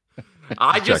said it.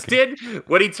 I just did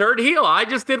when he turned heel. I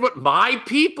just did what my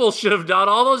people should have done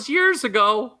all those years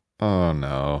ago. Oh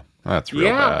no, that's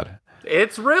real bad.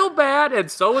 It's real bad, and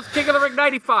so is King of the Ring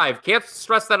 95. Can't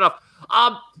stress that enough.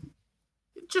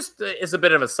 Just as a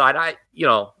bit of a side,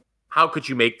 how could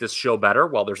you make this show better?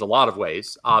 Well, there's a lot of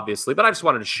ways, obviously, but I just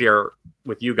wanted to share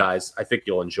with you guys. I think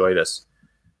you'll enjoy this.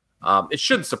 It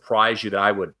shouldn't surprise you that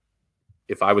I would,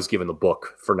 if I was given the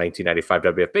book for 1995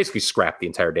 WWF, basically scrap the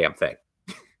entire damn thing.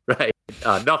 Right?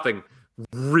 Nothing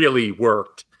really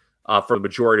worked for the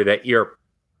majority of that year.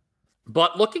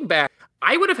 But looking back,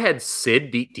 I would have had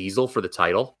Sid beat Diesel for the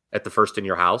title at the first In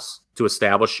Your House to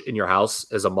establish In Your House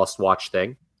as a must-watch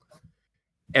thing.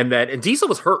 And Diesel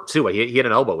was hurt too. He had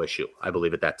an elbow issue, I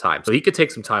believe, at that time. So he could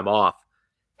take some time off.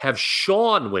 Have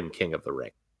Shawn win King of the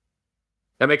Ring.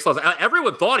 That makes sense.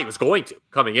 Everyone thought he was going to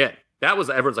coming in.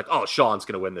 Everyone's like, oh, Shawn's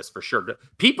going to win this for sure.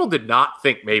 People did not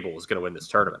think Mabel was going to win this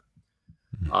tournament.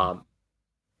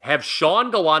 Have Shawn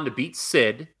go on to beat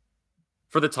Sid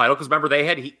for the title. Because remember, they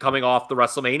had coming off the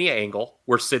WrestleMania angle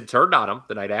where Sid turned on him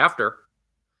the night after.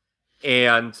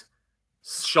 And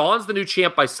Shawn's the new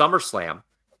champ by SummerSlam.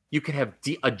 You could have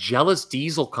a jealous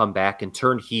Diesel come back and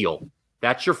turn heel.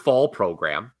 That's your fall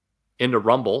program into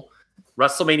Rumble.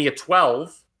 WrestleMania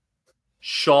 12,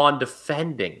 Shawn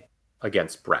defending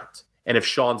against Brett. And if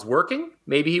Shawn's working,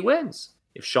 maybe he wins.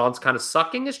 If Shawn's kind of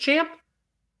sucking as champ,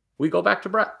 we go back to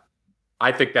Brett.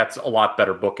 I think that's a lot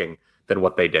better booking than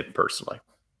what they did personally.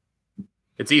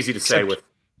 It's easy to say with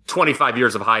 25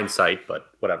 years of hindsight, but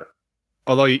whatever.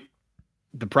 Although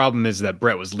the problem is that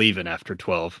Brett was leaving after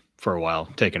 12 for a while,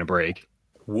 taking a break.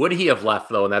 Would he have left,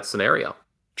 though, in that scenario?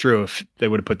 True, if they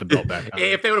would have put the belt back on.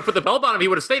 If they would have put the belt on him, he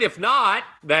would have stayed. If not,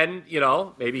 then,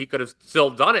 maybe he could have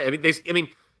still done it. I mean,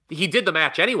 he did the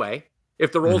match anyway,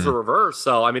 if the roles were reversed.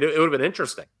 So, it would have been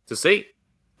interesting to see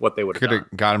what they would have done. Could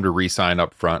have got him to re-sign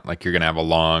up front, like you're going to have a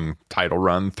long title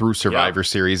run through Survivor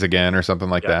Series again or something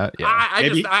like that. Yeah,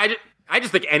 I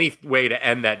just think any way to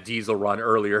end that Diesel run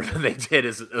earlier than they did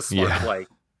is a smart play.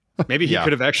 Maybe he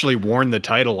could have actually worn the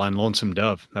title on Lonesome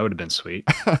Dove. That would have been sweet.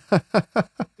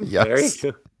 Yes.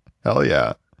 Hell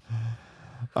yeah.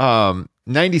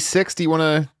 96, do you want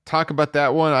to talk about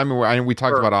that one? I mean, we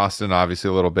talked about Austin, obviously,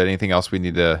 a little bit. Anything else we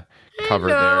need to cover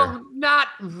there? Not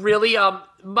really.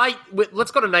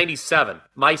 Let's go to 97.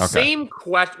 Same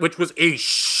question, which was a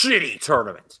shitty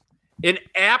tournament. An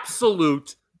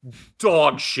absolute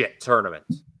dog shit tournament.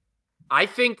 I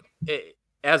think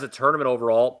as a tournament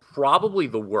overall, probably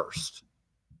the worst.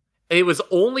 It was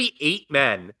only 8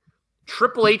 men.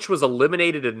 Triple H was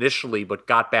eliminated initially, but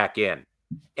got back in.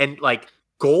 And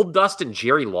Goldust and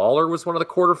Jerry Lawler was one of the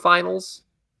quarterfinals,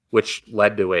 which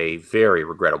led to a very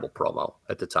regrettable promo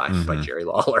at the time by Jerry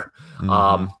Lawler.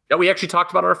 That we actually talked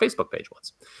about on our Facebook page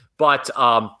once. But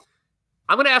I'm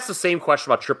going to ask the same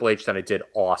question about Triple H than I did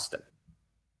Austin.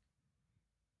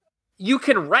 You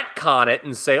can retcon it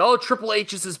and say, oh, Triple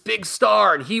H is this big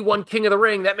star and he won King of the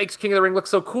Ring. That makes King of the Ring look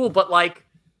so cool. But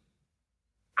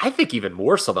I think even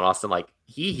more so than Austin,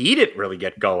 he didn't really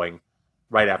get going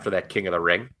right after that King of the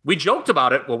Ring. We joked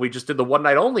about it when we just did the one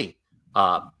night only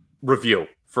review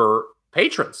for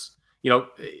patrons.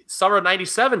 Summer of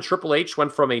 97, Triple H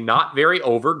went from a not very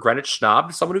over Greenwich snob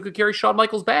to someone who could carry Shawn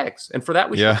Michaels bags. And for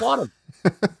that, we should applaud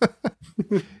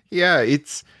him. Yeah,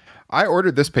 I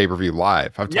ordered this pay-per-view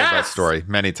live. I've told that story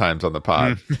many times on the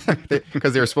pod.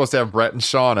 Because they were supposed to have Brett and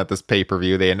Shawn at this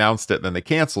pay-per-view. They announced it, then they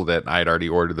canceled it. And I had already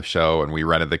ordered the show, and we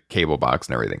rented the cable box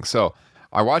and everything. So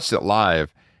I watched it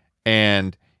live.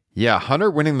 And yeah,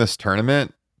 Hunter winning this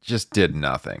tournament just did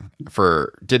nothing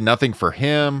for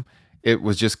him. It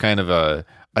was just kind of a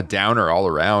downer all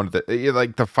around.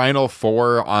 The final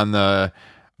 4 on the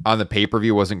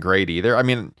pay-per-view wasn't great either. I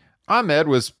mean, Ahmed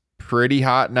was pretty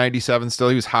hot in 97 still.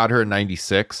 He was hotter in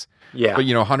 96. Yeah. But,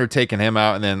 Hunter taking him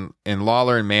out, and then in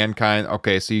Lawler and Mankind.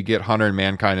 Okay, so you get Hunter and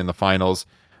Mankind in the finals.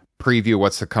 Preview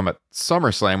what's to come at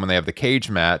SummerSlam when they have the cage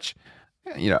match.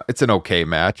 It's an okay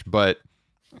match, but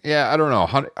yeah, I don't know.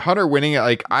 Hunter winning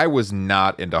it, I was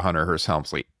not into Hunter Hearst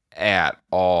Helmsley at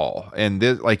all. And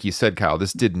this, like you said, Kyle,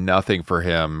 this did nothing for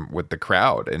him with the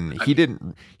crowd. And he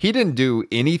didn't do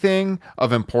anything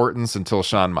of importance until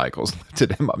Shawn Michaels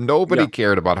lifted him up. Nobody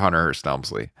cared about Hunter Hearst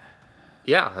Helmsley.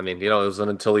 Yeah, I mean, it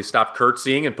wasn't until he stopped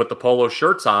curtsying and put the polo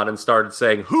shirts on and started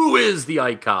saying, "Who is the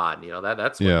icon?"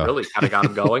 That's what really kind of got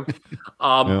him going.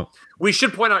 We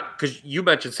should point out, because you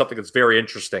mentioned something that's very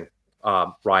interesting,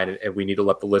 Ryan, and we need to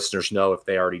let the listeners know if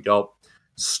they already don't.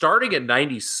 Starting in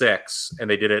 96, and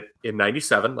they did it in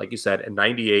 97, like you said, and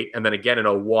 98, and then again in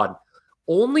 01,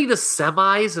 only the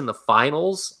semis and the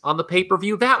finals on the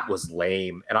pay-per-view, that was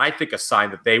lame. And I think a sign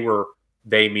that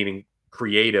they meaning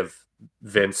creative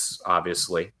Vince,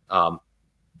 obviously,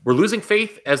 we're losing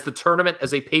faith as the tournament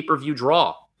as a pay-per-view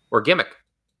draw or gimmick.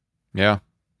 Yeah.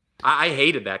 I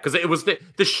hated that because it was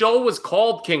the show was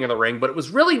called King of the Ring, but it was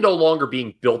really no longer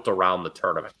being built around the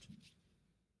tournament.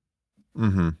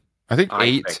 Mm-hmm. I think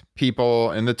eight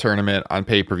people in the tournament on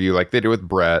pay-per-view, like they did with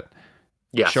Brett,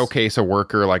 showcase a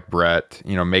worker like Brett,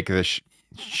 make this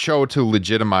show to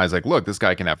legitimize, like, look, this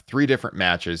guy can have 3 different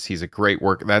matches. He's a great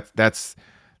worker. That's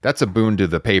a boon to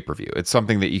the pay-per-view. It's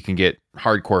something that you can get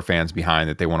hardcore fans behind,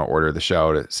 that they want to order the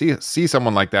show to see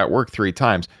someone like that work 3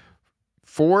 times.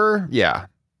 4,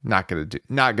 not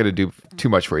gonna do too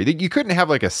much for you. You couldn't have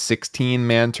like a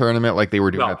 16-man tournament like they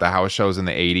were doing at the house shows in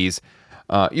the 80s.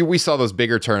 We saw those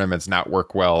bigger tournaments not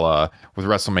work well with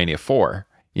WrestleMania 4.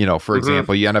 For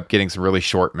example, you end up getting some really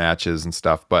short matches and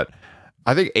stuff. But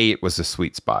I think 8 was the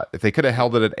sweet spot. If they could have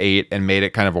held it at 8 and made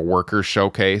it kind of a worker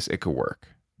showcase, it could work.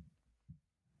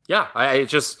 Yeah, I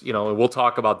just, we'll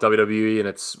talk about WWE and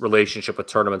its relationship with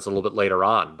tournaments a little bit later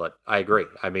on. But I agree.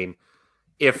 I mean,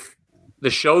 if the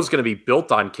show's going to be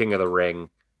built on King of the Ring,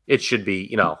 it should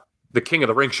be, the King of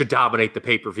the Ring should dominate the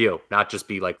pay-per-view, not just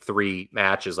be like 3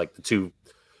 matches, like the two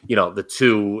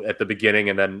at the beginning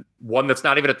and then one that's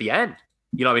not even at the end.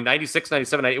 96,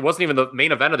 97, it wasn't even the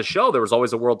main event of the show. There was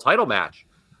always a world title match,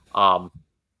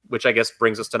 which I guess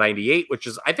brings us to 98, which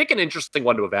is, I think, an interesting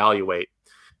one to evaluate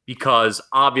because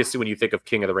obviously when you think of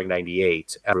King of the Ring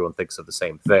 98, everyone thinks of the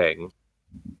same thing.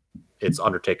 It's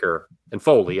Undertaker and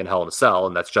Foley and Hell in a Cell,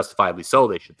 and that's justifiably so.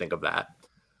 They should think of that.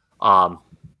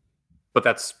 But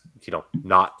that's,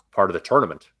 not part of the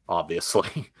tournament,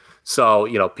 obviously.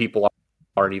 So, people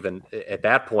aren't even at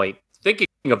that point thinking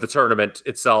of the tournament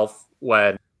itself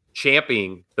when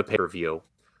championing the pay-per-view.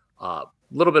 A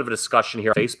little bit of a discussion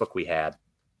here on Facebook we had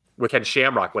with Ken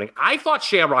Shamrock winning. I thought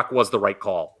Shamrock was the right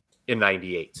call in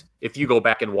 98. If you go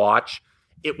back and watch,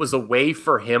 it was a way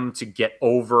for him to get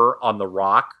over on The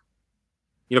Rock.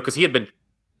 Because he had been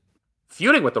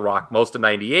feuding with The Rock most of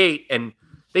 98, and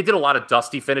they did a lot of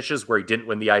dusty finishes where he didn't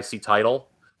win the IC title.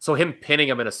 So him pinning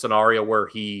him in a scenario where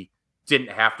he didn't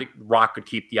have to, Rock could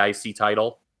keep the IC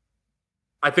title,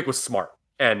 I think was smart.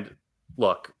 And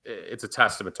look, it's a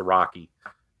testament to Rocky.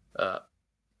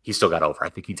 He still got over. I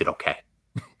think he did okay.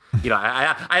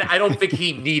 I don't think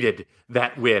he needed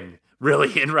that win,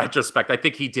 really, in retrospect. I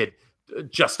think he did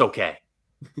just okay.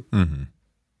 Mm-hmm.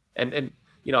 And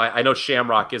I know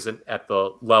Shamrock isn't at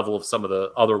the level of some of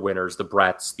the other winners, the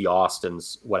Bretts, the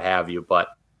Austins, what have you, but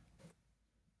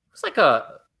it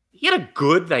was he had a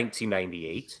good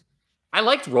 1998. I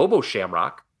liked Robo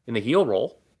Shamrock in the heel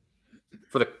role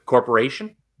for the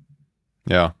corporation.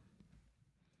 Yeah.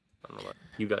 I don't know what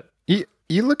you got.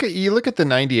 You look at the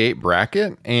 98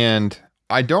 bracket, and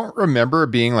I don't remember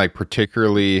being like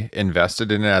particularly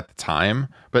invested in it at the time,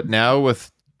 but now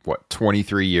with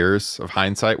 23 years of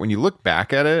hindsight, when you look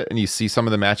back at it and you see some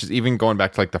of the matches, even going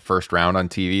back to like the first round on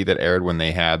TV that aired when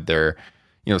they had their,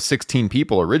 16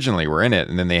 people originally were in it.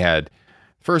 And then they had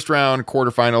first round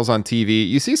quarterfinals on TV.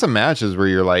 You see some matches where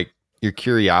you're like, your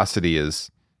curiosity is,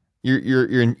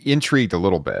 you're intrigued a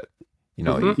little bit.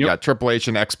 You got Triple H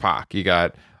and X-Pac, you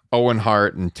got Owen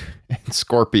Hart and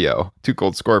Scorpio, Too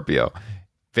Cold Scorpio,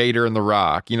 Vader and The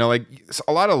Rock, like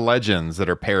a lot of legends that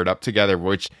are paired up together,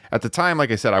 which at the time,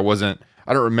 like I said, I don't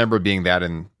remember being that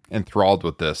enthralled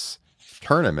with this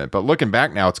tournament, but looking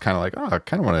back now, it's kind of like, I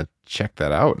kind of want to check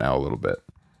that out now a little bit.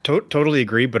 Totally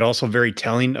agree. But also very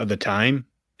telling of the time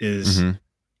is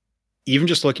even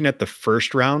just looking at the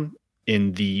first round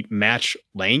in the match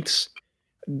lengths,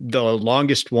 the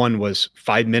longest one was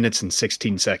 5 minutes and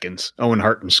 16 seconds. Owen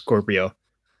Hart and Scorpio.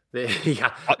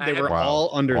 Yeah. They were all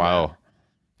under that.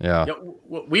 Yeah.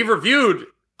 We've reviewed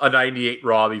a 98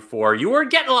 Raw before. You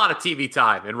weren't getting a lot of TV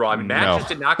time in Raw. I mean, matches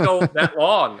did not go that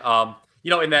long.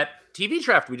 In that TV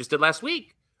draft we just did last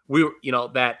week, we were,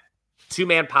 that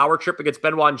 2-man power trip against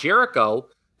Benoit and Jericho,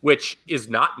 which is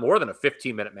not more than a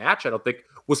 15-minute match, I don't think,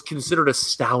 was considered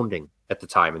astounding at the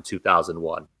time in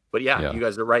 2001. But yeah, you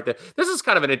guys are right. This is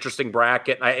kind of an interesting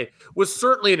bracket. It was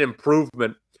certainly an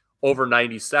improvement over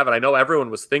 97. I know everyone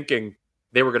was thinking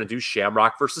they were going to do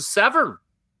Shamrock versus Severn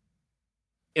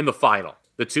in the final,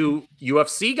 the two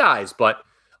UFC guys. But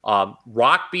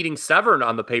Rock beating Severn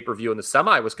on the pay-per-view in the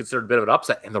semi was considered a bit of an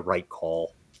upset and the right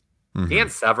call. Dan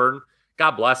Severn,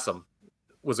 God bless him,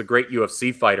 was a great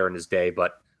UFC fighter in his day,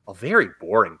 but a very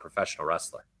boring professional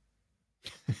wrestler.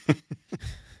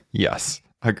 Yes,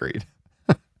 agreed.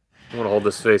 I want to hold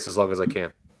this face as long as I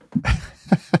can.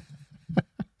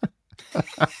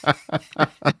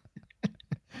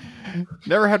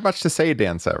 Never had much to say,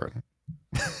 Dan Severn.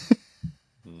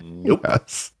 Nope.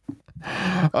 Yes.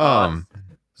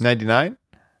 99?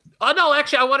 No,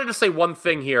 actually, I wanted to say one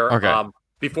thing here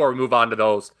before we move on to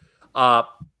those.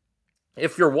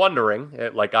 If you're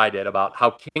wondering, like I did, about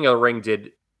how King of the Ring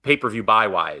did pay-per-view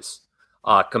buy-wise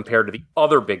compared to the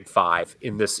other big five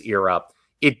in this era,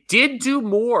 it did do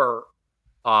more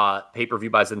pay-per-view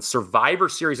buys than Survivor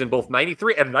Series in both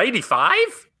 93 and 95.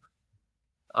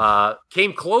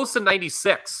 Came close in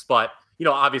 96, but,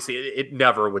 obviously it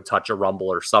never would touch a Rumble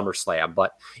or SummerSlam.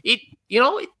 But if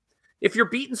you're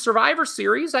beating Survivor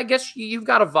Series, I guess you've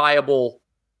got a viable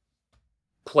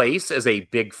place as a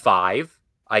big five,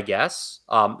 I guess.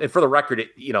 And for the record,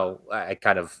 I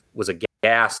kind of was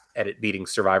aghast at it beating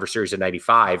Survivor Series in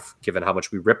 95, given how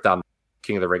much we ripped on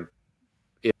King of the Ring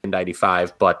in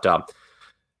 95. But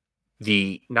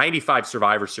the 95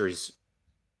 Survivor Series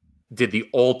did the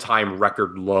all-time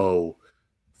record low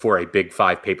for a Big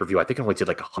Five pay-per-view. I think it only did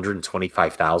like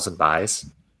 125,000 buys.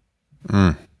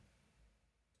 Yikes.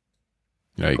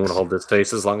 I'm going to hold this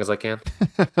face as long as I can.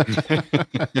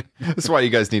 That's why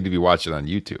you guys need to be watching on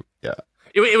YouTube. Yeah.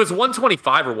 It was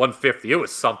 125 or 150. It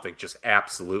was something just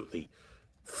absolutely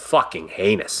fucking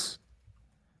heinous.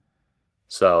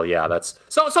 So yeah,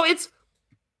 so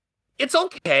it's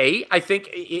okay. I think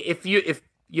if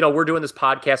we're doing this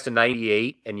podcast in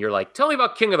 98 and you're like, tell me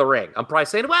about King of the Ring, I'm probably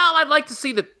saying, well, I'd like to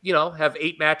see have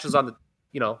 8 matches on the,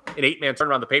 an 8-man turn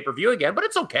around the pay-per-view again, but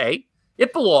it's okay.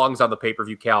 It belongs on the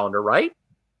pay-per-view calendar, right?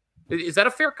 Is that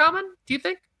a fair comment, do you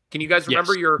think? Can you guys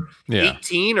remember your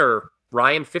 18 or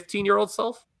Ryan 15-year-old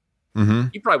self? Mm-hmm.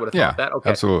 You probably would have thought that. Okay.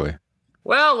 Absolutely.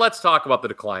 Well, let's talk about the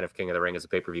decline of King of the Ring as a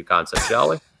pay-per-view concept, shall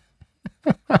we?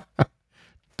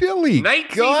 Billy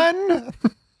Gunn.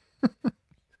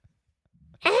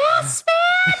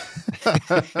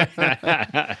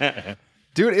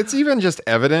 Dude, it's even just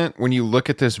evident when you look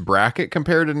at this bracket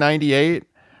compared to 98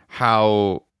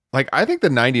 how, I think the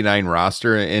 99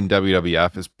 roster in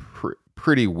WWF is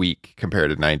pretty weak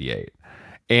compared to 98.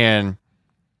 And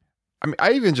I mean,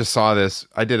 I even just saw this.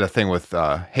 I did a thing with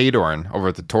Haydorn over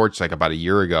at the Torch about a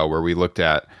year ago where we looked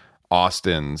at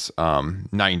Austin's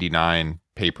 99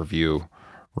 pay-per-view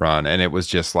run, and it was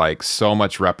just so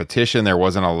much repetition. There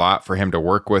wasn't a lot for him to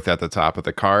work with at the top of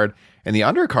the card, and the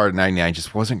undercard in 99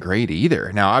 just wasn't great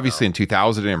either. Now, obviously in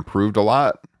 2000 it improved a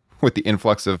lot with the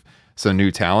influx of some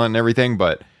new talent and everything,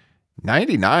 but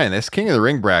 99, this King of the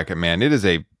Ring bracket, man, it is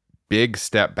a big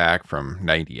step back from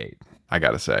 98, I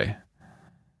gotta say.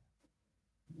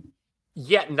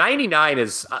 Yeah, 99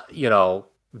 is,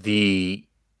 the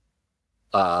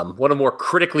one of the more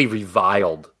critically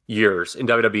reviled years in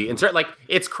WWE. And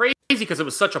it's crazy because it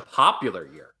was such a popular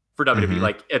year for WWE.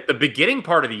 Mm-hmm. At the beginning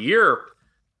part of the year,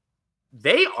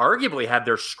 they arguably had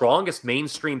their strongest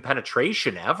mainstream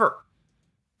penetration ever.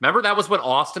 Remember, that was when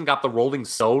Austin got the Rolling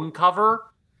Stone cover.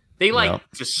 They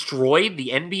destroyed the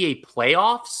NBA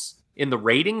playoffs in the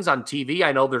ratings on TV.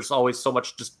 I know there's always so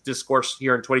much discourse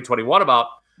here in 2021 about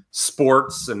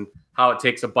sports and how it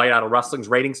takes a bite out of wrestling's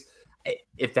ratings.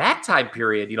 At that time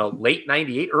period, late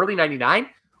 98, early 99,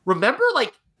 remember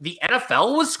the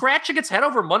NFL was scratching its head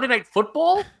over Monday Night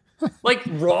Football?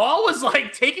 Raw was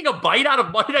taking a bite out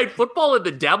of Monday Night Football in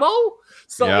the demo.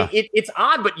 So it's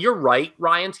odd, but you're right,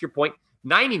 Ryan, to your point,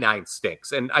 99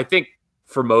 stinks. And I think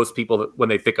for most people, when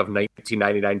they think of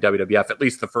 1999 WWF, at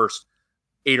least the first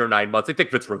 8 or 9 months, they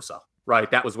think Vince Russo, right?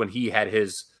 That was when he had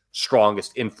his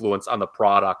strongest influence on the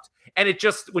product. And it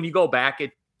just, when you go back,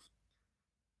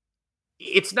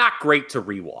 it's not great to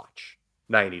rewatch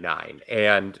 99.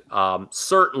 And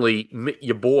certainly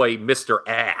your boy, Mr.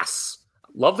 Ass,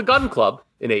 love the Gun Club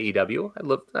in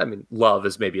AEW. Love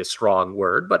is maybe a strong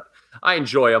word, but I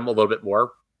enjoy them a little bit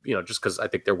more, just because I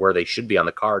think they're where they should be on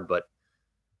the card. But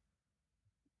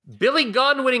Billy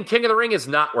Gunn winning King of the Ring is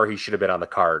not where he should have been on the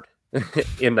card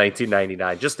in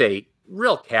 1999. Just a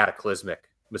real cataclysmic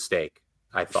mistake,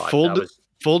 I thought.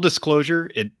 Full disclosure,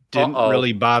 it didn't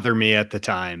really bother me at the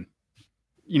time.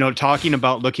 Talking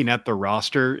about looking at the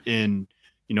roster in,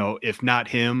 if not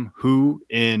him, who,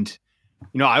 and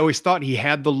I always thought he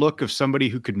had the look of somebody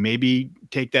who could maybe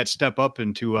take that step up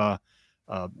into a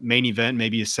main event,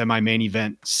 maybe a semi-main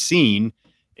event scene.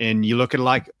 And you look at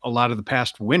like a lot of the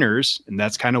past winners, and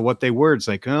that's kind of what they were. It's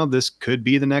like, oh, this could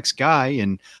be the next guy.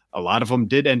 And a lot of them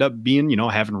did end up being,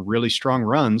 having really strong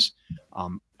runs.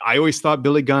 I always thought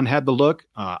Billy Gunn had the look.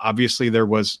 Obviously, there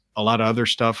was a lot of other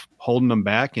stuff holding him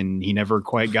back, and he never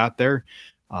quite got there.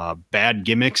 Bad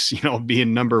gimmicks,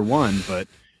 being number one. But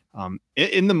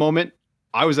in the moment,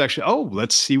 I was actually,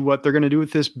 let's see what they're going to do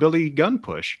with this Billy Gunn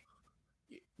push.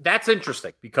 That's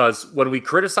interesting because when we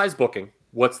criticize booking,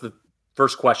 what's the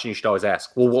first question you should always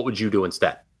ask? Well, what would you do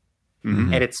instead?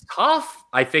 Mm-hmm. And it's tough.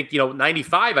 I think,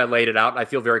 95, I laid it out, and I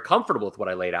feel very comfortable with what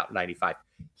I laid out in 95.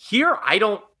 Here, I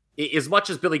don't, as much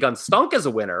as Billy Gunn stunk as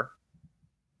a winner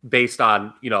based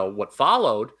on, what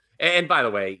followed. And by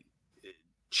the way,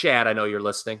 Chad, I know you're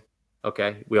listening.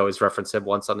 Okay. We always reference him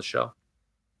once on the show.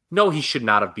 No, he should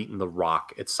not have beaten The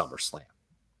Rock at SummerSlam.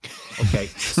 Okay.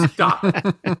 Stop.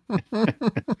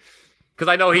 Because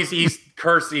I know he's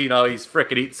cursing, he's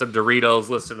freaking eating some Doritos,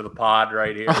 listening to the pod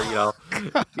right here,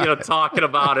 talking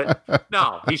about it.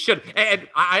 No, he should. And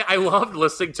I loved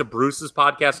listening to Bruce's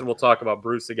podcast, and we'll talk about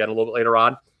Bruce again a little bit later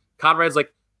on. Conrad's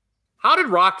like, how did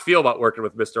Rock feel about working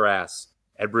with Mr. Ass?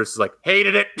 And Bruce is like,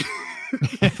 hated it.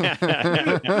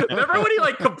 Remember when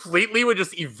he completely would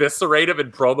just eviscerate him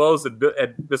in promos, and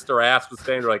Mr. Ass was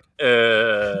saying like,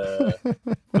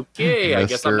 okay, I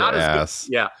guess I'm not as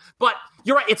good. Yeah. But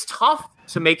you're right. It's tough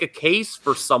to make a case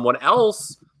for someone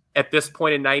else at this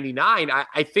point in 99.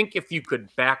 I think if you could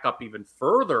back up even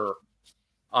further,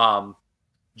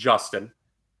 Justin,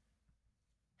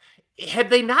 had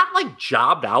they not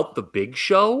jobbed out the Big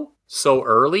Show so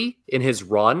early in his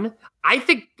run, I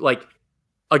think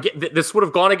again, this would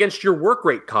have gone against your work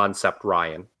rate concept,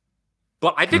 Ryan.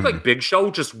 But I think Big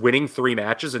Show just winning 3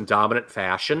 matches in dominant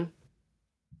fashion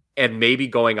and maybe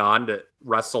going on to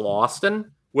wrestle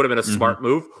Austin would have been a smart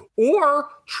move. Or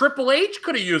Triple H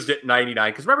could have used it in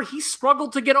 99. Because remember, he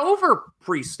struggled to get over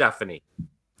pre-Stephanie.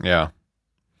 Yeah.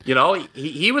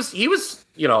 He was, it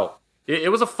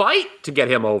was a fight to get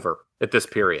him over at this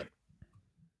period.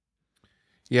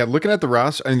 Yeah, looking at the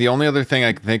roster, the only other thing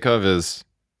I can think of is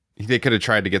they could have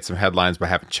tried to get some headlines by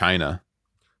having China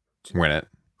win it.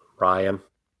 Ryan.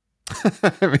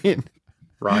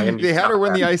 Ryan, they had her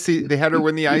win the IC. They had her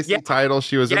win the IC title.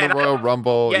 She was in the Royal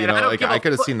Rumble. I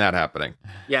could have seen that happening.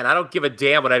 Yeah, and I don't give a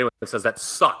damn what anyone says. That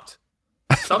sucked.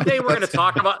 Someday we're going to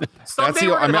talk about. I'm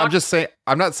just saying.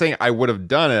 I'm not saying I would have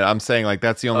done it. I'm saying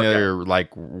that's the only other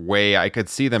way I could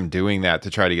see them doing that to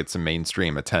try to get some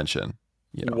mainstream attention.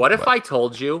 What if I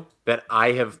told you that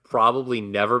I have probably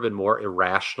never been more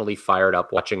irrationally fired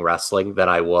up watching wrestling than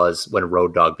I was when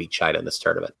Road Dogg beat China in this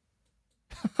tournament?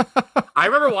 I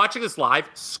remember watching this live,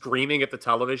 screaming at the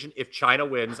television, if China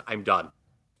wins, I'm done.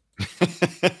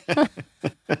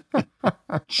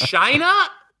 China?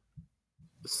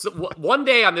 So, one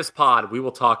day on this pod, we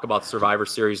will talk about Survivor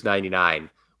Series 99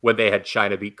 when they had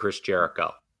China beat Chris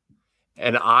Jericho.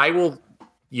 And I will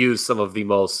use some of the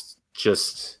most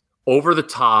just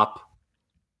over-the-top,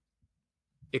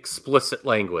 explicit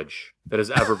language that has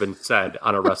ever been said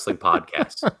on a wrestling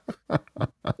podcast.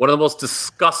 One of the most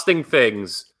disgusting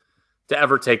things to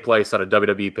ever take place on a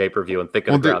WWE pay-per-view, and think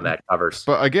of the ground that covers.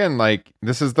 But again,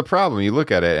 this is the problem. You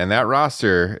look at it, and that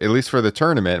roster, at least for the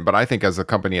tournament, but I think as a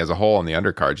company as a whole on the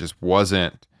undercard, just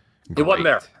wasn't great. It wasn't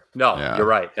there. No, You're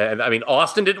right. And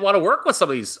Austin didn't want to work with some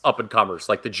of these up-and-comers,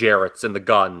 like the Jarretts and the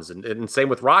Guns, and same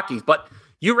with Rockies. But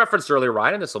you referenced earlier,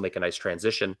 Ryan, and this will make a nice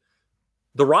transition.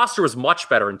 The roster was much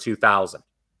better in 2000.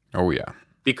 Oh, yeah.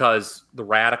 Because the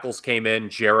Radicals came in,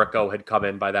 Jericho had come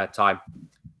in by that time.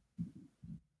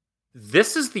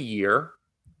 This is the year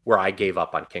where I gave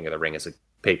up on King of the Ring as a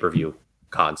pay-per-view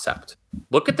concept.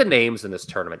 Look at the names in this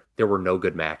tournament. There were no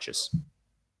good matches.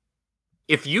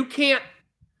 If you can't,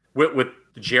 with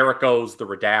the Jerichos, the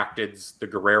Redacteds, the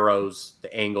Guerreros,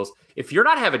 the Angles, if you're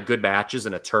not having good matches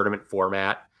in a tournament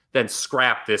format, then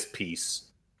scrap this piece,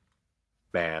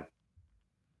 man.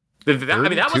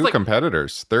 That was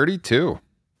competitors. 32.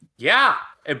 Yeah,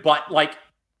 but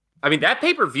that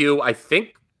pay-per-view, I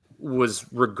think, was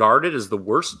regarded as the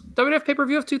worst WWF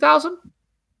pay-per-view of 2000.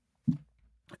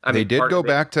 They did go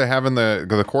back to having the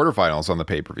quarterfinals on the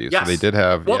pay-per-view. Yes. So they did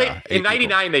have. Well, in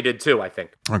 99 they did too, I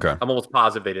think. Okay. I'm almost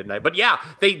positive they didn't. But yeah,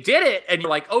 they did it, and you're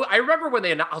like, oh, I remember when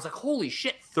I was like, holy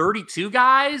shit, 32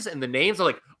 guys, and the names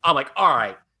are I'm like, all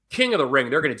right, King of the Ring,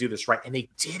 they're going to do this right, and they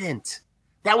didn't.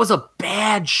 That was a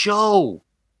bad show.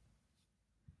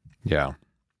 Yeah.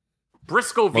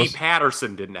 Briscoe v.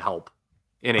 Patterson didn't help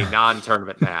in a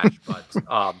non-tournament match,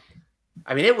 but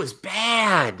I mean, it was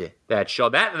bad, that show.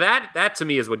 That to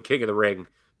me is when King of the Ring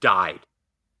died,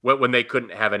 when they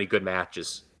couldn't have any good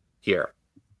matches here.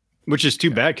 Which is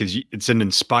too bad because it's an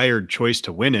inspired choice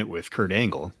to win it with Kurt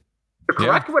Angle. The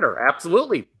correct winner,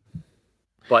 absolutely.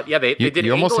 But yeah, they did.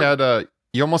 You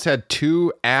almost had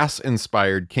two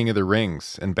ass-inspired King of the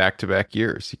Rings in back-to-back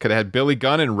years. You could have had Billy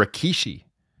Gunn and Rikishi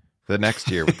the next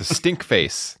year with the stink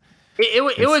face.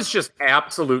 It was just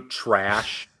absolute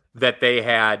trash that they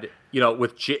had.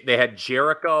 They had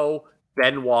Jericho,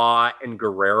 Benoit, and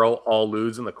Guerrero all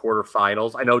lose in the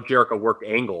quarterfinals. I know Jericho worked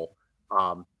Angle.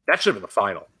 That should have been the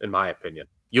final, in my opinion.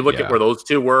 You look at where those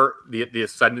two were, the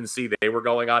ascendancy they were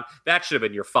going on. That should have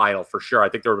been your final for sure. I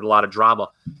think there would have been a lot of drama.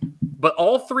 But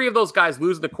all three of those guys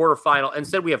lose in the quarterfinal.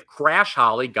 Instead, we have Crash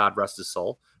Holly, God rest his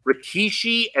soul,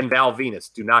 Rikishi, and Val Venus.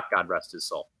 Do not God rest his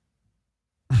soul.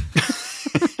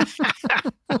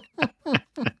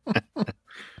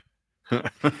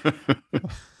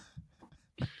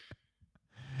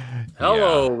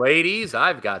 Hello, ladies.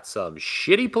 I've got some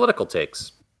shitty political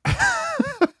takes.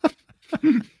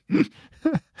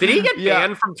 Did he get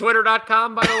banned from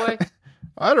Twitter.com, by the way?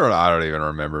 I don't even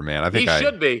remember, man. I think he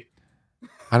should be.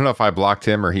 I don't know if I blocked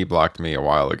him or he blocked me a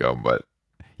while ago, but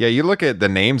yeah, you look at the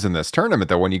names in this tournament,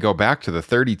 though, when you go back to the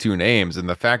 32 names and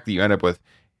the fact that you end up with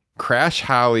Crash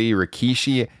Holly,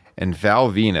 Rikishi, and Val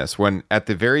Venus, when at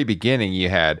the very beginning you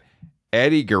had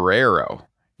Eddie Guerrero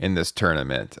in this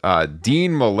tournament,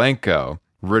 Dean Malenko,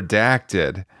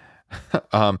 Redacted,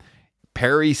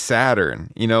 Perry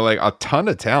Saturn, like a ton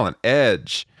of talent,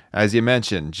 Edge, as you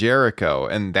mentioned, Jericho,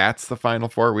 and that's the final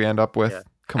four we end up with. Yeah.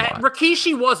 Come on.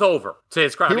 Rikishi was over, to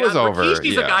his credit. He was over.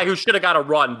 Rikishi's a guy who should have got a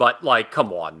run, but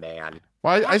come on, man.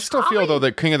 Well, I still feel though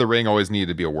that King of the Ring always needed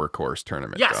to be a workhorse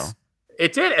tournament. Yes,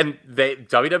 it did, and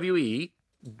WWE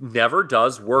never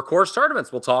does workhorse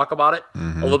tournaments. We'll talk about it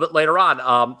a little bit later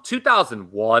on.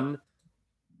 2001,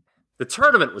 the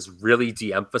tournament was really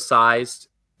de-emphasized.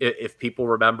 If people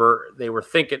remember,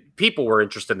 people were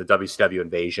interested in the WCW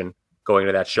invasion going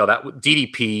to that show. That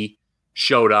DDP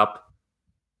showed up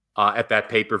at that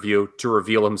pay-per-view to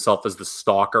reveal himself as the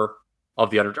stalker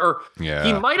of the Undertaker. Yeah.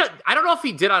 He might have, I don't know if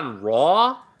he did on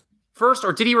Raw first,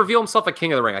 or did he reveal himself at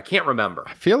King of the Ring? I can't remember.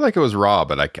 I feel like it was Raw,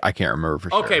 but I can't remember for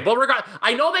sure. Okay, but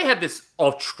I know they had this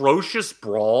atrocious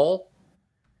brawl,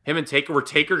 him and Taker, where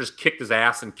Taker just kicked his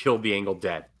ass and killed the Angle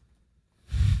dead.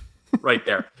 Right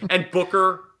there. And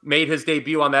Booker made his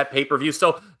debut on that pay-per-view.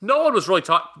 So no one was really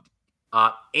talking.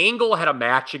 Angle had a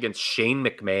match against Shane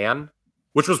McMahon,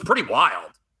 which was pretty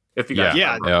wild. If you guys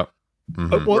remember. Yeah.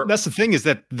 Mm-hmm. Well, that's the thing, is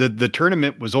that the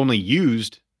tournament was only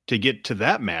used to get to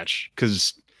that match,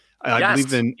 because I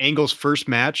believe in Angle's first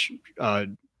match,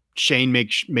 Shane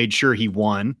made sure he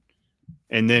won,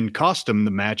 and then cost him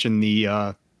the match in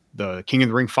the King of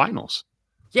the Ring finals.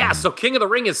 Yeah, so King of the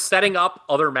Ring is setting up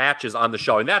other matches on the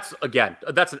show, and that's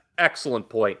an excellent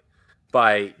point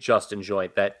by Justin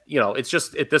Joint, that it's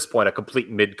just at this point a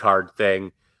complete mid-card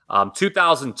thing.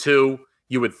 2002.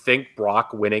 You would think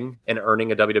Brock winning and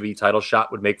earning a WWE title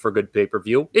shot would make for a good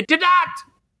pay-per-view. It did not.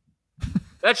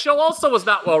 That show also was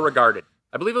not well regarded.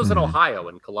 I believe it was in Ohio,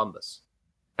 in Columbus.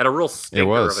 Had a real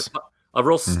stinker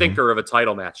of a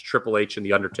title match, Triple H and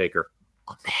The Undertaker.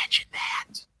 Imagine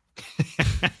that.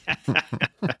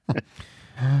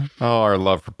 Our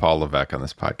love for Paul Levesque on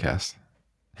this podcast.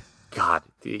 God,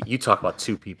 you talk about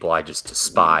two people I just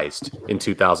despised in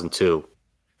 2002.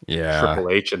 Yeah. Triple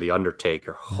H and The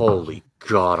Undertaker. Holy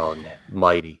God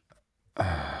almighty.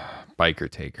 Biker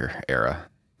Taker era.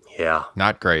 Yeah.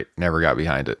 Not great. Never got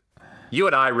behind it. You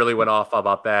and I really went off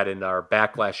about that in our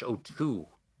Backlash 02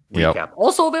 recap. Yep.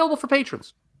 Also available for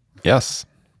patrons. Yes.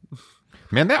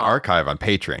 Man, that archive on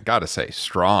Patreon, gotta say,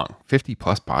 strong. 50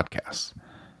 plus podcasts.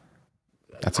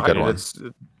 That's a good one. It's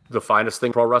the finest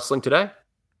thing pro wrestling today.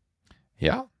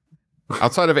 Yeah.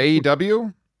 Outside of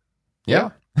AEW?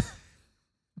 Yeah.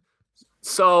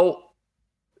 So,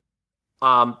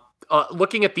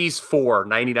 looking at these four,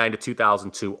 99 to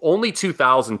 2002, only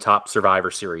 2000 top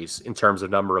Survivor Series in terms of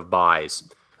number of buys,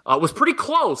 was pretty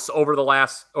close over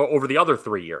the other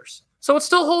 3 years. So it's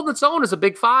still holding its own as a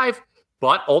big five,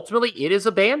 but ultimately it is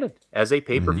abandoned as a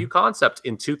pay-per-view concept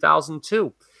in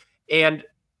 2002. And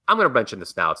I'm going to mention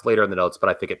this now. It's later in the notes, but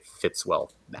I think it fits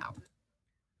well now.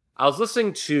 I was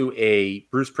listening to a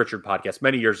Bruce Pritchard podcast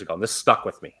many years ago, and this stuck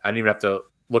with me. I didn't even have to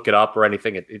look it up or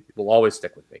anything. It will always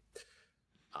stick with me.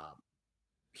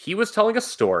 He was telling a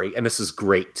story, and this is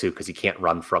great too, because he can't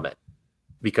run from it,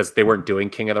 because they weren't doing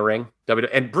King of the Ring.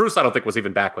 And Bruce, I don't think, was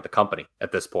even back with the company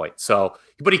at this point. So,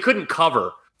 but he couldn't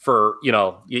cover for,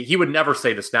 he would never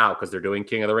say this now because they're doing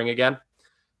King of the Ring again.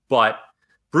 But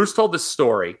Bruce told this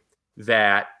story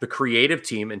that the creative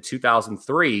team in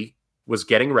 2003 was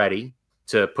getting ready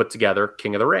to put together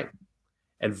King of the Ring.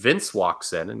 And Vince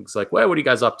walks in and he's like, well, what are you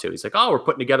guys up to? He's like, oh, we're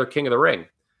putting together King of the Ring.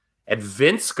 And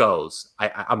Vince goes,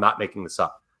 I'm not making this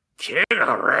up. King of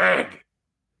the Ring.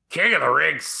 King of the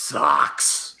Ring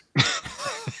sucks.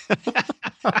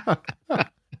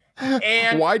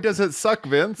 And why does it suck,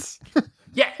 Vince?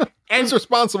 yeah. And Who's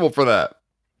responsible for that?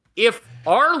 if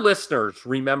our listeners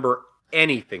remember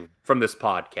anything from this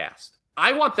podcast,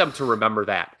 I want them to remember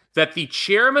that the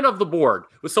chairman of the board.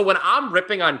 So when I'm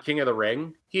ripping on King of the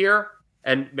Ring here,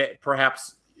 and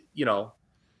perhaps, throwing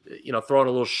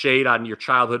a little shade on your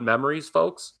childhood memories,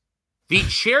 folks, the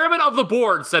chairman of the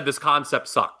board said this concept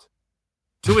sucked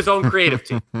to his own creative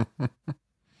team.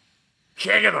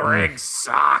 King of the Ring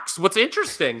sucks. What's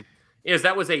interesting is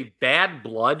that was a Bad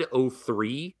Blood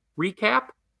 03 recap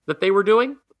that they were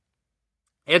doing.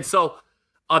 And so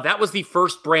that was the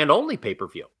first brand only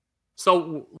pay-per-view.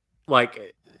 So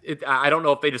I don't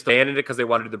know if they just abandoned it because they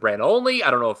wanted to do the brand only. I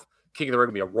don't know if King of the Ring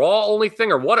would be a Raw only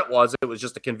thing or what it was. It was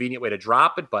just a convenient way to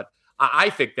drop it. But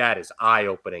I think that is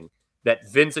eye-opening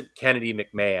that Vincent Kennedy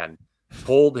McMahon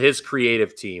told his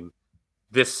creative team,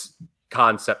 this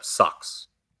concept sucks.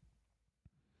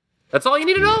 That's all you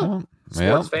need to know,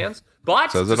 sports fans.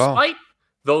 But despite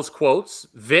those quotes,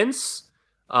 Vince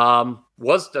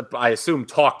was, I assume,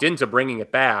 talked into bringing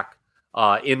it back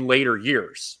in later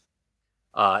years.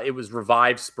 It was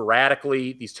revived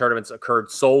sporadically. These tournaments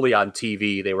occurred solely on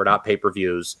TV. They were not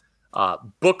pay-per-views.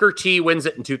 Booker T wins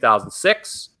it in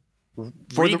 2006.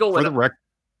 For the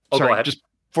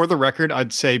record,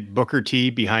 I'd say Booker T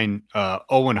behind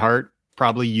Owen Hart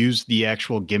probably used the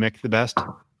actual gimmick the best.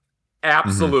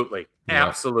 Absolutely. Mm-hmm.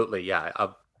 Absolutely. Yeah.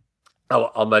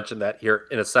 I'll mention that here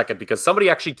in a second because somebody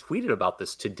actually tweeted about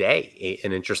this today.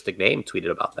 An interesting name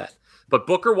tweeted about that. But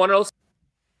Booker won in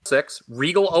 06,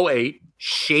 Regal 08,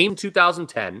 Shane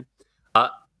 2010,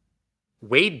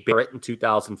 Wade Barrett in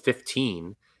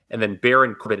 2015, and then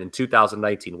Baron Corbin in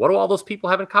 2019. What do all those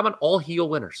people have in common? All heel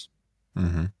winners.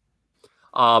 Mm-hmm.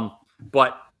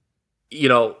 But,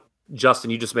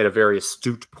 Justin, you just made a very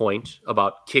astute point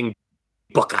about King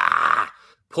Booker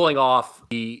pulling off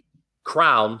the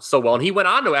crown so well. And he went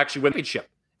on to actually win the championship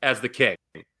as the king.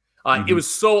 It was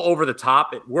so over the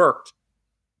top, it worked.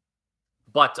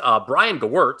 But Brian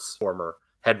Gewirtz, former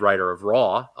head writer of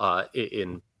Raw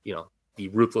in the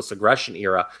Ruthless Aggression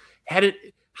era, had it.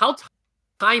 How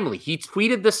timely. He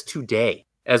tweeted this today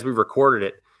as we recorded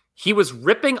it. He was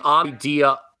ripping on the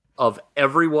idea of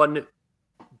everyone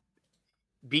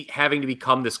having to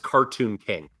become this cartoon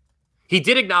king. He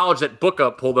did acknowledge that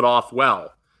Booker pulled it off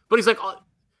well, but he's like,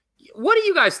 what do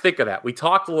you guys think of that? We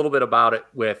talked a little bit about it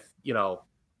with,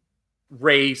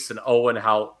 Race and Owen,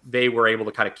 how they were able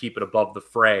to kind of keep it above the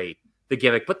fray, the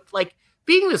gimmick. But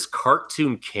being this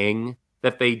cartoon king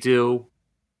that they do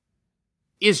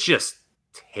is just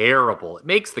terrible. It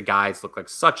makes the guys look like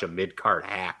such a mid-card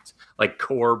act, like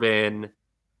Corbin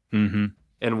and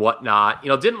whatnot.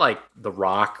 Didn't The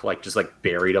Rock just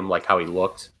buried him how he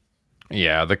looked.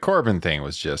 Yeah, the Corbin thing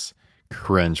was just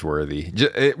cringeworthy.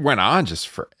 It went on just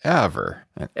forever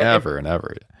and ever and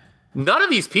ever. None of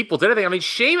these people did anything. I mean,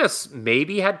 Sheamus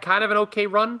maybe had kind of an okay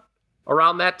run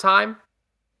around that time.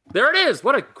 There it is.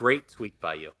 What a great tweet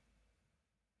by you.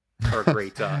 Or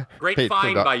great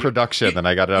find by you. Production, and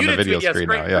I got it on the video screen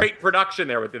now. Yeah. Great production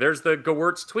there with you. There's the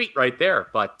Gewirtz tweet right there.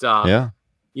 But,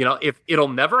 if it'll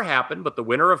never happen, but the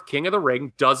winner of King of the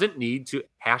Ring doesn't need to,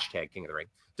 hashtag King of the Ring,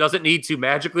 doesn't need to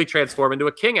magically transform into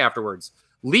a king afterwards.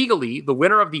 Legally, the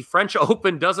winner of the French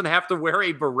Open doesn't have to wear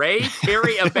a beret,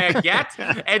 carry a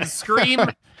baguette, and scream,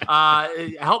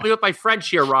 help me with my French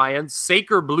here, Ryan.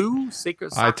 Sacre bleu?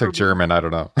 I took German. I don't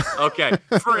know. Okay,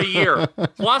 for a year.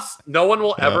 Plus, no one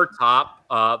will ever top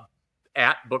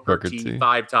at Booker T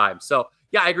 5 times. So,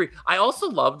 yeah, I agree. I also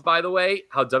loved, by the way,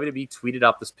 how WWE tweeted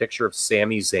out this picture of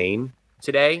Sami Zayn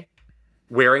today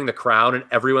wearing the crown, and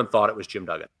everyone thought it was Jim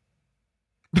Duggan.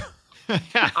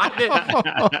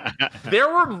 There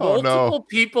were multiple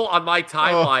people on my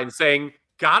timeline saying,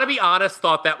 gotta be honest,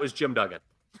 thought that was Jim Duggan.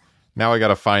 Now I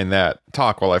gotta find that.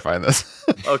 Talk while I find this.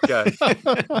 Okay.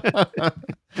 I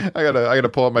gotta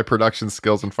pull up my production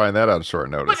skills and find that on short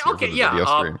notice. But, okay, yeah.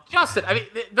 Justin, I mean,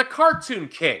 the Cartoon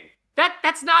King,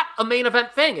 that's not a main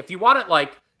event thing. If you want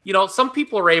it some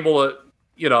people are able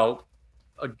to,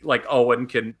 like Owen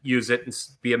can use it and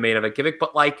be a main event gimmick,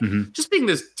 but just being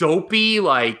this dopey,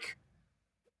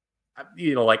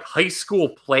 high school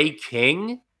play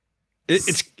king, it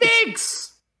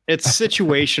stinks. It's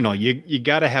situational. You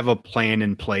got to have a plan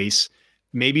in place,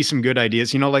 maybe some good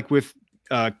ideas. With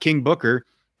King Booker,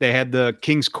 they had the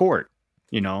King's Court.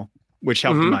 which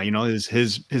helped him out,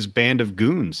 his band of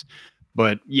goons.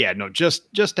 But yeah, no,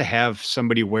 just to have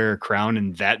somebody wear a crown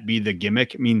and that be the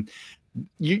gimmick. I mean,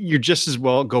 you're just as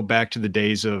well go back to the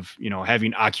days of,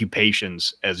 having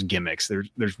occupations as gimmicks.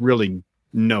 There's really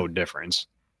no difference.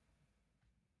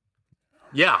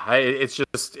 Yeah, it's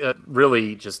just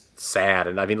really just sad.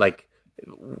 And I mean, like,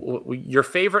 your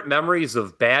favorite memories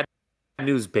of Bad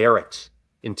News Barrett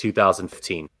in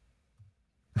 2015.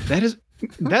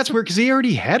 That's weird because he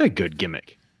already had a good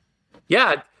gimmick.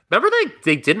 Yeah, remember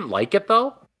they didn't like it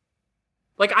though.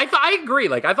 Like I agree.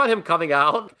 Like I thought him coming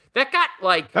out that got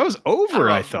like that was over.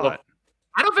 I thought. Well,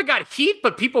 I don't think it got heat,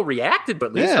 but people reacted. But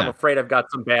at least I'm afraid I've got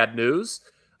some bad news.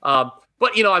 But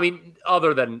I mean,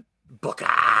 other than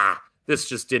Booker, this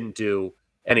just didn't do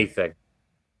anything.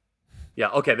 Yeah.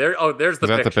 Okay. There's the. Is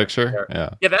that picture. the picture? There. Yeah.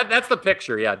 Yeah. That's the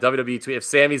picture. Yeah. WWE tweet. If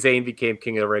Sami Zayn became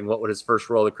King of the Ring, what would his first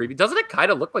role of creepy? Doesn't it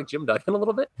kind of look like Jim Duggan a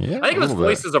little bit? Yeah. I think it was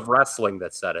Voices of Wrestling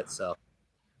that said it. So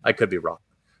I could be wrong,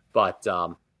 but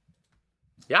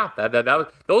yeah.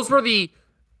 Those were the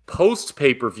post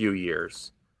pay-per-view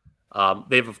years.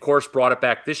 They've of course brought it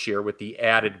back this year with the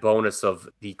added bonus of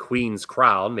the Queen's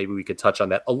Crown. Maybe we could touch on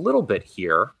that a little bit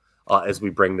here as we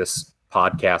bring this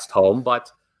podcast home, but.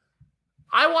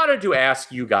 I wanted to ask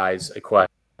you guys a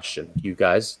question. You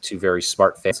guys, two very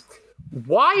smart fans.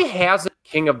 Why hasn't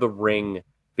King of the Ring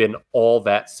been all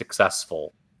that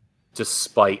successful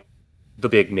despite the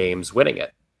big names winning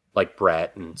it? Like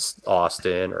Brett and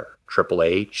Austin or Triple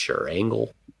H or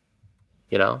Angle?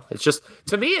 It's just,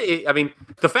 to me, I mean,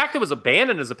 the fact it was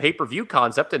abandoned as a pay-per-view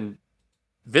concept and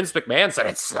Vince McMahon said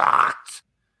it sucked.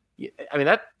 I mean,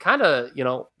 that kind of,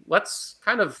 let's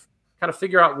kind of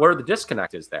figure out where the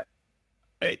disconnect is there.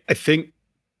 I think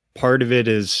part of it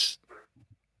is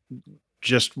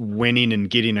just winning and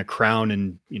getting a crown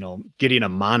and, getting a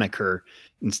moniker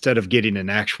instead of getting an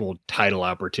actual title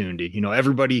opportunity.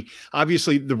 Everybody,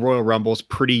 obviously the Royal Rumble is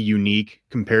pretty unique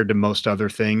compared to most other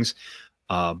things.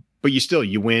 But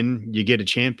you win, you get a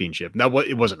championship. Now,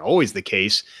 it wasn't always the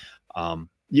case. Not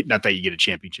that you get a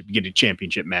championship, you get a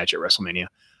championship match at WrestleMania.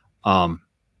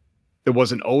 It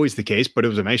wasn't always the case, but it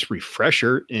was a nice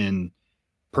refresher. And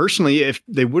personally, if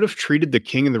they would have treated the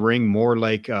King of the Ring more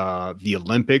like the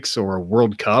Olympics or a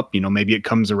World Cup, maybe it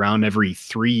comes around every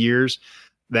 3 years.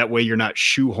 That way you're not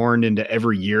shoehorned into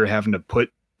every year having to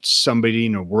put somebody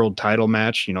in a world title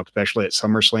match, especially at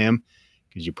SummerSlam,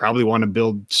 because you probably want to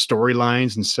build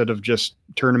storylines instead of just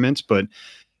tournaments. But,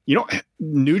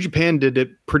 New Japan did it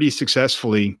pretty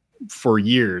successfully for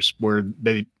years where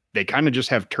they kind of just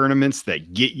have tournaments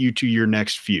that get you to your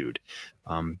next feud.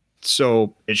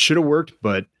 So it should have worked,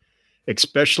 but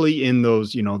especially in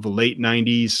those, the late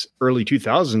 90s, early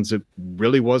 2000s, it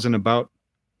really wasn't about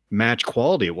match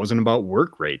quality. It wasn't about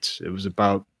work rates. It was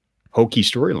about hokey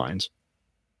storylines.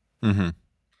 Mm-hmm.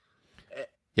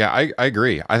 Yeah, I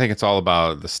agree. I think it's all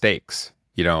about the stakes.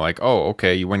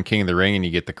 Okay, you win King of the Ring and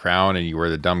you get the crown and you wear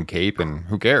the dumb cape and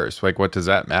who cares? Like, what does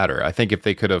that matter? I think if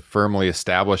they could have firmly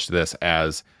established this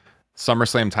as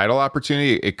SummerSlam title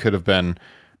opportunity, it could have been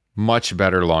much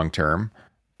better long term.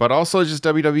 But also just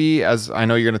WWE, as I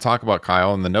know you're going to talk about,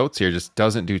 Kyle, in the notes here, just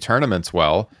doesn't do tournaments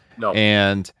well. No.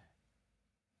 And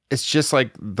it's just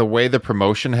like the way the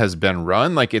promotion has been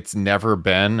run, like it's never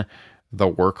been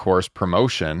the workhorse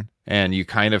promotion. And you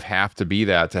kind of have to be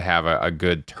that to have a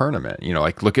good tournament.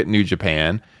 Like look at New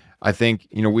Japan. I think,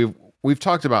 we've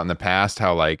talked about in the past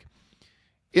how like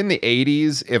in the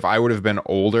 80s, if I would have been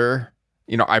older,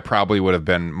 I probably would have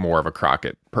been more of a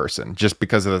Crockett person just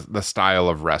because of the style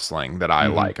of wrestling that I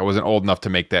like. I wasn't old enough to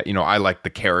make that, I like the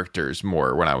characters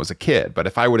more when I was a kid. But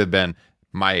if I would have been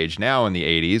my age now in the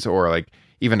 80s or like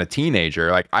even a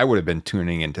teenager, like I would have been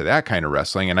tuning into that kind of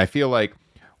wrestling. And I feel like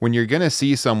when you're going to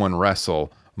see someone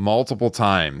wrestle multiple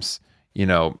times,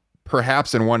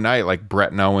 perhaps in one night like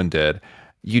Brett and Owen did,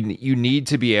 you need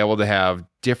to be able to have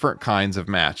different kinds of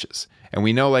matches. And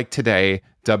we know like today,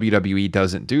 WWE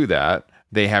doesn't do that.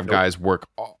 They have guys work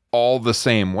all the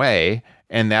same way,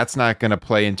 and that's not going to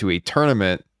play into a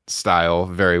tournament style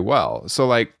very well. So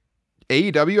like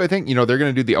AEW, I think, they're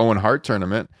going to do the Owen Hart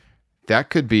tournament. That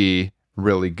could be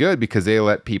really good because they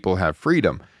let people have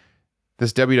freedom.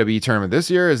 This WWE tournament this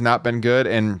year has not been good.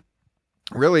 And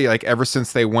really like ever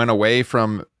since they went away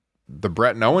from the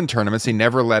Brett and Owen tournaments, they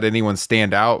never let anyone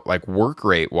stand out like work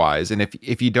rate wise. And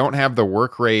if you don't have the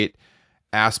work rate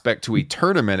aspect to a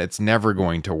tournament, it's never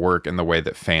going to work in the way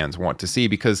that fans want to see.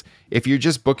 Because if you're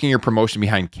just booking your promotion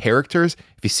behind characters,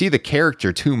 if you see the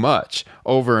character too much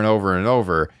over and over and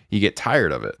over, you get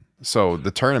tired of it. So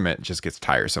the tournament just gets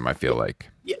tiresome, I feel like.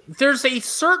 Yeah, there's a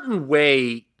certain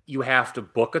way you have to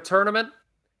book a tournament.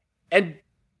 And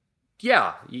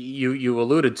yeah, you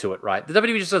alluded to it, right? The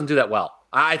WWE just doesn't do that well.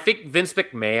 I think Vince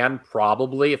McMahon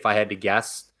probably, if I had to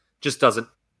guess, just doesn't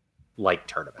like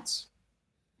tournaments.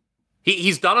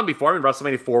 He's done them before. I mean,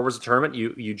 WrestleMania 4 was a tournament.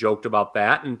 You joked about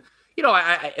that. And,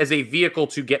 I as a vehicle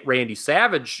to get Randy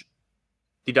Savage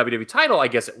the WWE title, I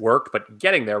guess it worked, but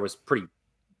getting there was pretty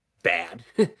bad.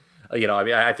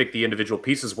 I think the individual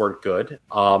pieces weren't good.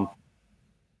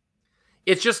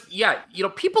 It's just,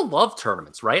 people love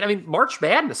tournaments, right? I mean, March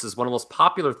Madness is one of the most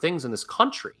popular things in this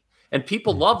country. And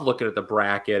people love looking at the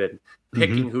bracket and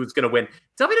picking who's going to win.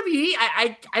 WWE,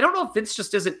 I don't know if Vince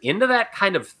just isn't into that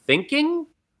kind of thinking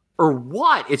or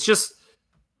what. It's just,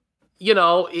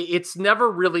 it's never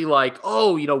really like,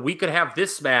 we could have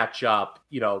this matchup,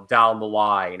 down the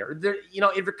line. Or,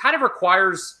 it kind of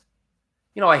requires,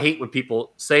 I hate when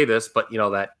people say this, but,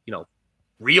 that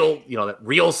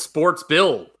real sports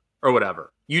build or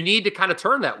whatever. You need to kind of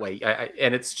turn that way.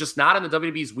 And it's just not in the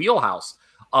WWE's wheelhouse.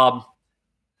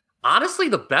 Honestly,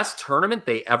 the best tournament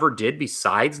they ever did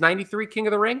besides 93 King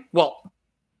of the Ring, well,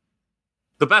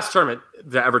 the best tournament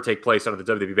to ever take place under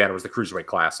the WWE banner was the Cruiserweight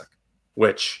Classic,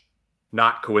 which,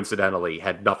 not coincidentally,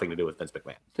 had nothing to do with Vince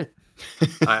McMahon.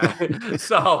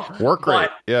 Work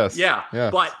rate, yes. Yeah.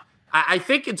 But I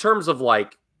think in terms of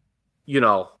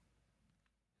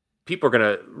people are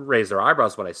going to raise their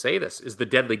eyebrows when I say this, is the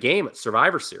Deadly Game at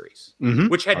Survivor Series,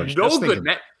 which had it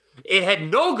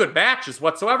had no good matches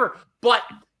whatsoever, but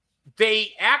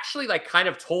they actually kind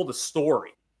of told a story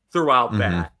throughout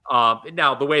that.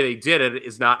 Now, the way they did it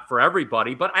is not for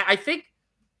everybody, but I think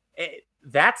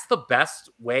that's the best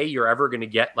way you're ever going to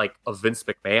get a Vince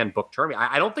McMahon book tournament.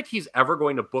 I don't think he's ever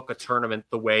going to book a tournament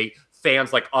the way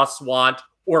fans like us want,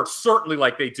 or certainly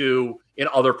like they do in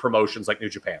other promotions like New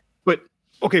Japan. But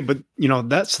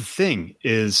that's the thing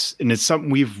is, and it's something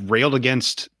we've railed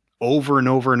against over and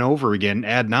over and over again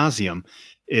ad nauseum,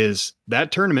 is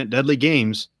that tournament, Deadly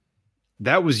Games,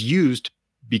 that was used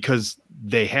because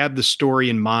they had the story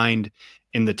in mind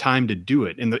and the time to do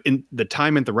it, in the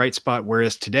time at the right spot.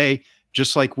 Whereas today,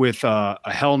 just like with a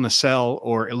Hell in a Cell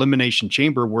or Elimination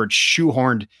Chamber, where it's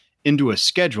shoehorned into a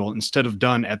schedule instead of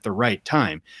done at the right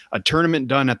time, a tournament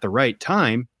done at the right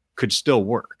time could still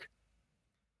work.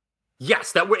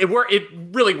 Yes, it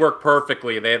really worked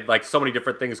perfectly. They had so many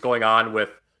different things going on with,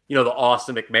 the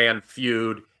Austin McMahon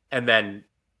feud and then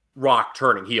Rock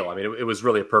turning heel. I mean, it was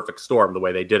really a perfect storm the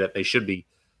way they did it. They should be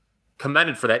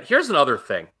commended for that. Here's another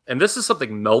thing, and this is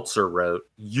something Meltzer wrote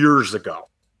years ago.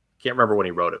 Can't remember when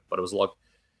he wrote it, but it was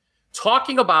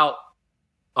talking about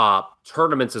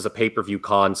tournaments as a pay-per-view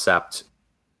concept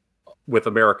with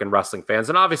American wrestling fans.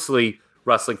 And obviously,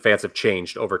 wrestling fans have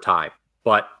changed over time,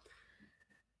 but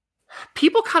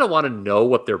people kind of want to know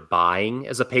what they're buying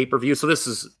as a pay-per-view. So this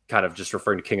is kind of just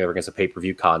referring to King of the Ring as a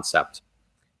pay-per-view concept.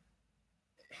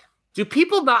 Do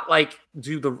people not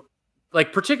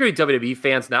particularly WWE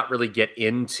fans not really get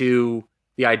into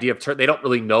the idea of they don't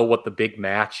really know what the big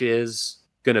match is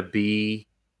going to be?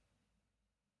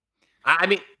 I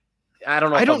mean, I don't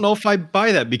know. I don't know if I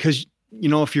buy that, because,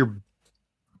 if you're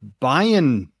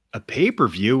buying a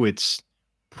pay-per-view, it's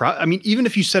even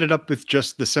if you set it up with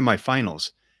just the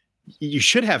semifinals, you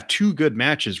should have two good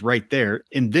matches right there.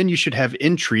 And then you should have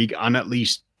intrigue on at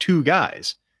least two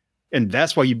guys. And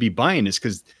that's why you'd be buying this,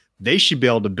 because they should be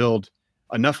able to build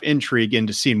enough intrigue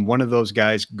into seeing one of those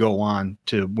guys go on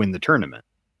to win the tournament.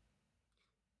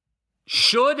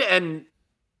 Should and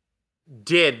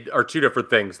did are two different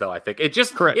things, though. I think it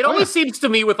just correct. It always seems to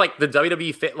me with the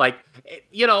WWE fit,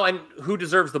 and who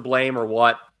deserves the blame or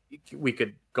what, we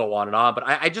could go on and on. But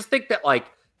I just think that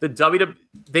the WWE,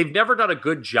 they've never done a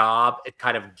good job at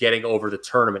kind of getting over the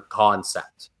tournament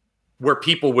concept where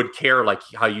people would care,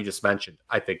 how you just mentioned.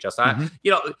 I think, Justin,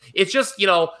 it's just,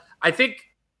 I think,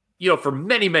 for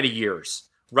many, many years,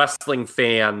 wrestling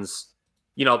fans,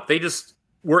 they just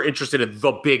were interested in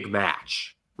the big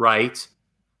match, right?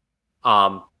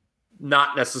 Not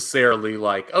necessarily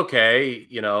okay,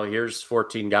 here's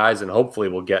 14 guys and hopefully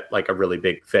we'll get a really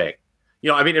big thing.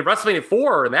 In WrestleMania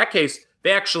 4, in that case,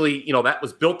 they actually, that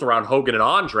was built around Hogan and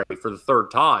Andre for the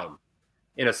third time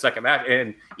in a second match.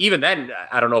 And even then,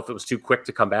 I don't know if it was too quick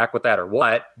to come back with that or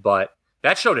what, but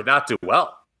that show did not do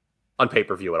well on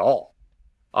pay-per-view at all,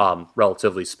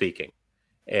 relatively speaking.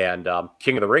 And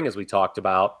King of the Ring, as we talked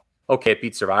about, okay, it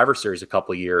beat Survivor Series a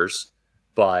couple of years,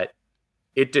 but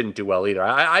it didn't do well either.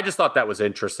 I just thought that was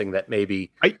interesting that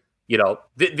maybe,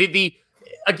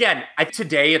 again,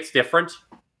 today it's different,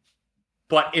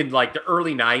 but in the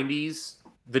early 90s,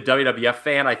 the WWF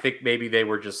fan, I think maybe they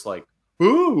were just ooh,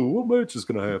 what match is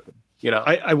going to happen?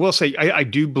 I will say, I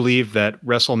do believe that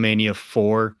WrestleMania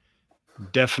 4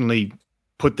 definitely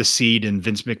put the seed in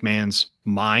Vince McMahon's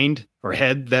mind or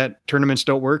head that tournaments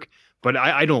don't work. But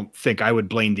I don't think I would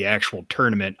blame the actual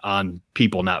tournament on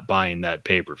people not buying that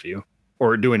pay-per-view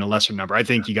or doing a lesser number. I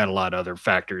think you got a lot of other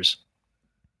factors.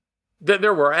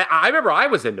 There were. I remember I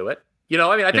was into it.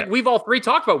 I think we've all three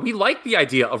talked about, we like the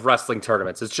idea of wrestling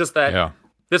tournaments. It's just that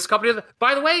this company,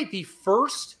 by the way, the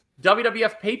first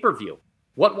WWF pay-per-view,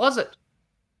 what was it?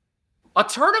 A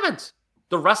tournament,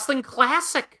 the Wrestling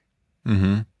Classic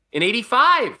in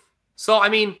 '85. So,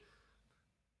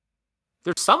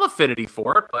 there's some affinity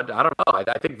for it, but I don't know.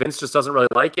 I think Vince just doesn't really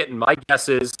like it. And my guess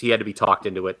is he had to be talked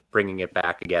into it, bringing it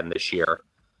back again this year.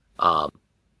 For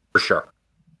sure.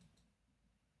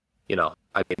 You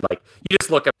just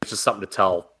look at it, it's just something to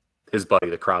tell his buddy,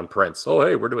 the Crown Prince. Oh,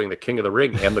 hey, we're doing the King of the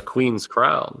Ring and the Queen's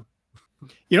Crown.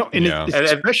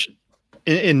 Especially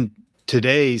in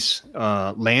today's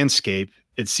landscape,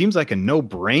 it seems like a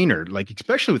no-brainer. Like,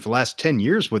 especially with the last 10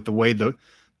 years, with the way the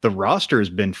roster has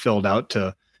been filled out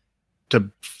to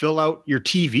fill out your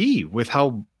TV with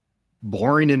how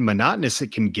boring and monotonous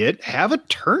it can get. Have a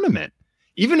tournament,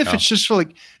 even if it's just for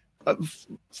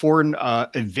a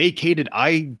vacated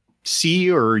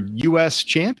IC or US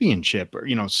championship or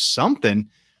something.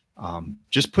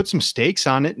 Just put some stakes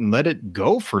on it and let it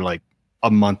go for like a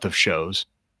month of shows.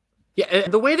 Yeah,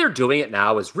 and the way they're doing it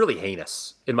now is really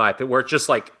heinous, in my opinion, where it's just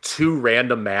like 2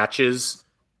 random matches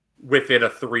within a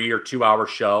 3 or 2 hour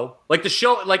show. Like the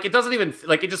show, like it doesn't even,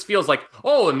 like it just feels like,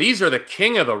 oh, and these are the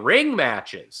King of the Ring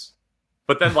matches.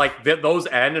 But then like those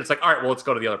end, and it's like, all right, well, let's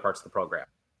go to the other parts of the program.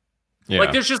 Yeah.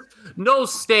 Like there's just no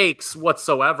stakes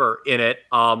whatsoever in it.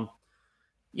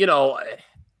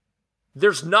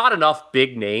 There's not enough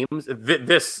big names.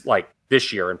 This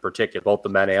year in particular, both the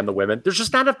men and the women, there's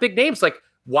just not enough big names. Like,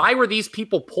 why were these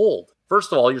people pulled?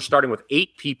 First of all, you're starting with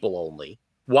 8 people only.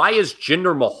 Why is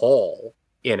Jinder Mahal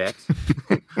in it?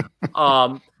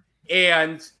 Freaking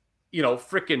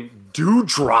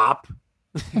Doudrop.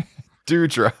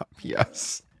 Doudrop,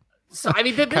 yes. So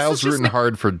this Kyle's rooting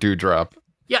hard for Doudrop.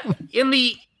 Yeah, in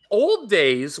the old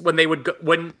days when they would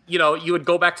you would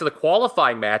go back to the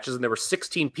qualifying matches and there were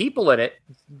 16 people in it,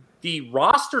 the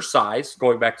roster size,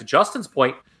 going back to Justin's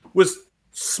point, was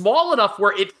small enough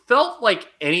where it felt like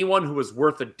anyone who was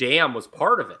worth a damn was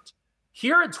part of it.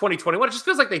 Here in 2021, it just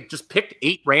feels like they just picked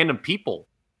 8 random people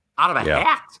out of a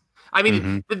hat.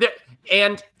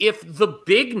 And if the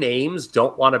big names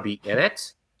don't want to be in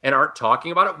it and aren't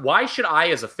talking about it, why should I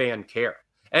as a fan care?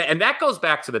 And that goes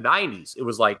back to the 90s. It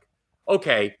was like,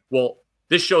 okay, well,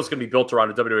 this show's going to be built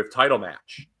around a WWF title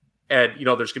match. And, there's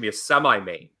going to be a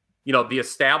semi-main. The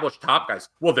established top guys,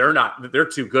 well, they're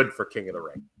too good for King of the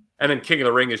Ring. And then King of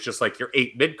the Ring is just like your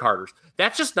 8 mid-carders.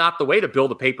 That's just not the way to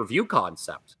build a pay-per-view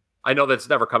concept. I know that's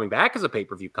never coming back as a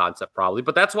pay-per-view concept probably,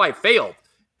 but that's why it failed.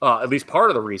 At least part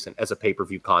of the reason as a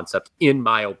pay-per-view concept, in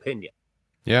my opinion.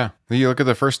 Yeah. You look at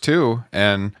the first 2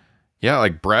 and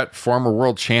like Brett, former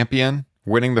world champion,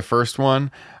 winning the first one.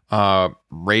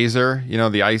 Razor,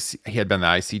 the IC, he had been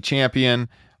the IC champion.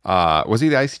 Was he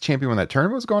the IC champion when that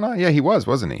tournament was going on? Yeah, he was,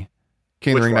 wasn't he?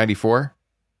 King of the Ring 94?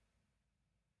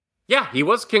 Yeah, he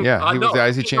was King. Yeah, he was the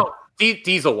IC champion.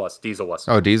 Diesel was.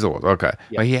 Oh, Diesel was. Okay.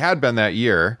 Yeah. But he had been that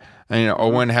year. And,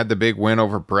 Owen had the big win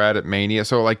over Brett at Mania.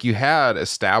 So, you had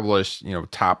established,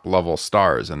 top level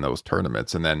stars in those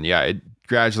tournaments. And then, it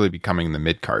gradually becoming the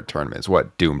mid-card tournament is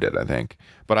what doomed it, I think.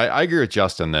 But I agree with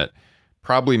Justin that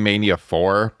probably Mania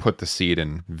 4 put the seed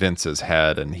in Vince's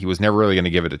head, and he was never really going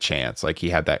to give it a chance. Like, he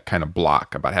had that kind of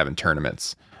block about having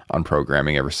tournaments on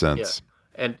programming ever since.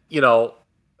 Yeah. And, you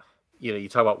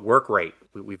talk about work rate.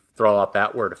 We've thrown out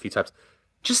that word a few times.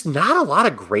 Just not a lot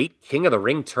of great King of the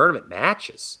Ring tournament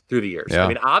matches through the years.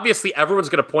 Yeah. Obviously, everyone's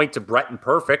going to point to Brett and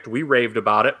Perfect. We raved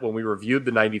about it when we reviewed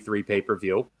the 93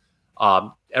 pay-per-view.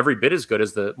 Every bit as good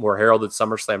as the more heralded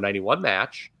SummerSlam 91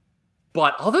 match.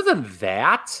 But other than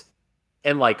that,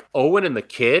 and like Owen and the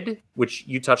Kid, which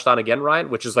you touched on again, Ryan,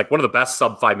 which is like one of the best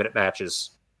sub 5-minute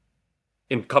matches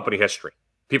in company history.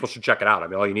 People should check it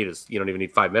out. All you need is, you don't even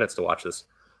need 5 minutes to watch this.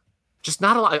 Just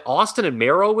not a lot. Austin and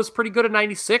Mero was pretty good at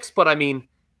 96, but name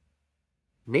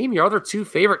your other 2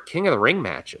 favorite King of the Ring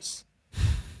matches.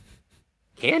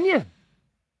 Can you?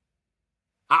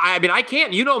 I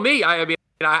can't. You know me.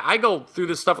 I go through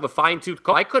this stuff with a fine-tooth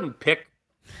comb. I couldn't pick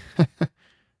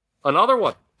another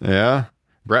one. Yeah.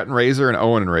 Brett and Razor and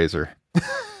Owen and Razor.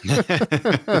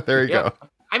 There you go.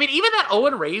 Even that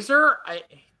Owen Razor,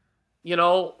 it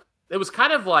was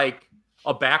kind of like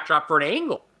a backdrop for an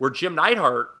angle where Jim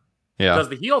Neidhart does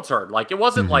the heel turn. Like, it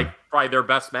wasn't like probably their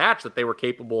best match that they were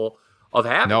capable of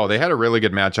having. No, they had a really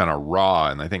good match on a Raw,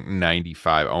 and I think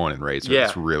 95 Owen and Razor.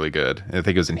 It's really good. I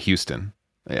think it was in Houston.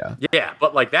 Yeah. Yeah,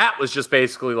 but like that was just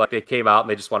basically like they came out and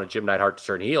they just wanted Jim Neidhart to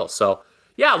turn heel. So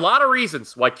yeah, a lot of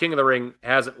reasons why King of the Ring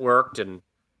hasn't worked, and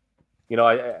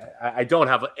I don't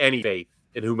have any faith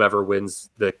in whomever wins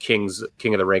the King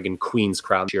of the Ring and Queen's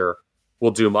Crown this year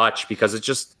will do much, because it's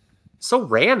just so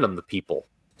random, the people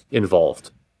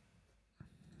involved.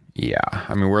 Yeah.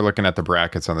 I mean, we're looking at the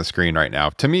brackets on the screen right now.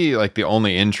 To me, like the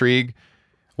only intrigue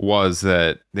was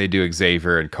that they do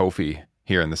Xavier and Kofi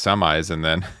here in the semis, and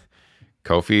then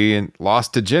Kofi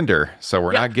lost to Jinder. So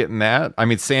we're not getting that. I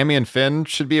mean, Sammy and Finn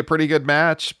should be a pretty good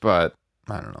match, but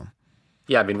I don't know.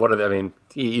 Yeah, I mean,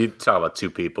 you talk about two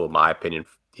people, in my opinion,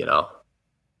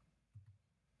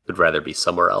 would rather be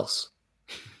somewhere else.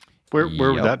 Where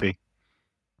would that be?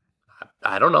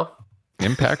 I don't know.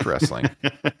 Impact Wrestling.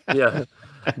 Yeah.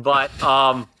 But,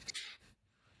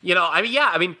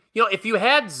 if you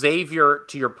had Xavier,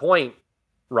 to your point,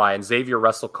 Ryan, Xavier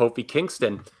wrestle Kofi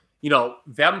Kingston,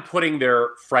 them putting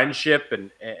their friendship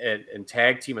and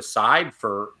tag team aside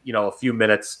for, a few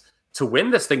minutes to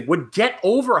win this thing would get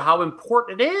over how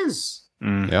important it is.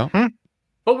 Yeah.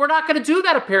 But we're not going to do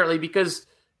that, apparently, because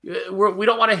we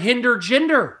don't want to hinder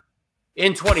Jinder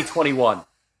in 2021.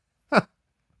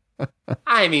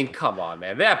 I mean, come on,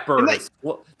 man. That bird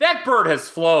has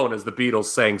flown, as the Beatles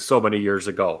sang so many years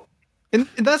ago. And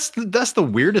that's the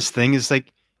weirdest thing is,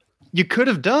 like, you could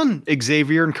have done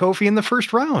Xavier and Kofi in the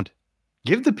first round.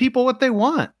 Give the people what they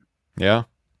want. Yeah.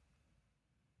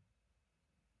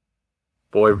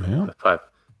 Boy, I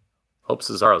hope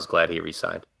Cesaro's glad he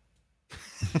resigned.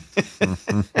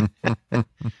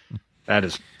 That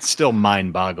is still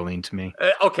mind-boggling to me.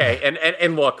 Okay,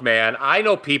 and look, man, I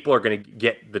know people are going to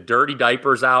get the dirty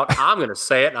diapers out. I'm going to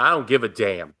say it, and I don't give a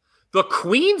damn. The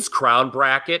Queen's Crown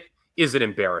bracket is an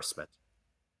embarrassment.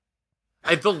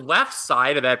 The left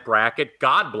side of that bracket,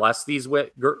 God bless these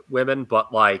women,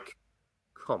 but, like,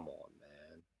 come on,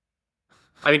 man.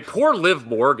 I mean, poor Liv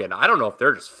Morgan. I don't know if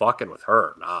they're just fucking with her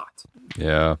or not.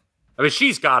 Yeah. I mean,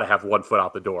 she's got to have one foot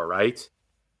out the door, right?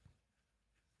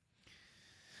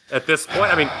 At this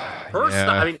point, I mean,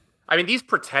 I mean, these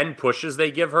pretend pushes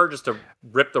they give her just to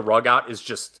rip the rug out is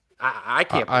just, I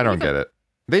can't. I don't get it.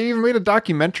 They even made a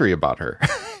documentary about her.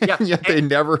 Yeah, yet they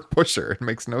never push her. It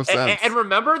makes no sense. And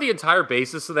remember, the entire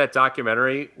basis of that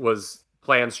documentary was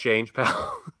plans change,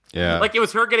 pal. Yeah, like it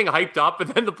was her getting hyped up, and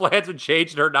then the plans would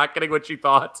change, and her not getting what she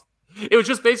thought. It was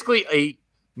just basically a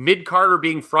mid-Carter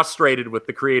being frustrated with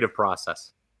the creative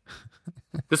process.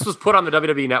 This was put on the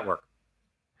WWE Network.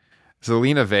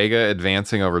 Zelina Vega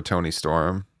advancing over Toni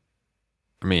Storm.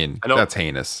 I mean, that's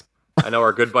heinous. I know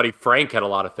our good buddy Frank had a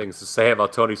lot of things to say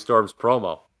about Toni Storm's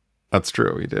promo. That's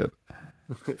true. He did.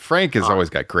 Frank has always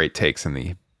got great takes in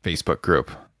the Facebook group.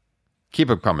 Keep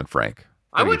them coming, Frank.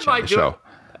 I wouldn't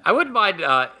mind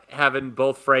having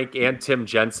both Frank and Tim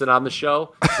Jensen on the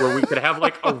show, where we could have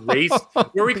like a race,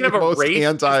 where we could have a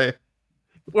race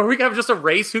where we could have just a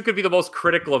race who could be the most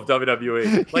critical of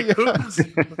WWE. Like who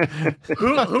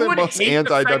would most hate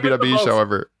anti-WWE show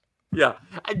ever. Yeah.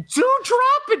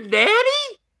 Dewdrop and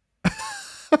Natty?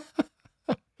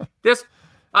 This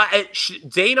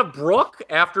Dana Brooke,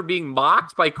 after being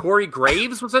mocked by Corey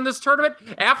Graves, was in this tournament.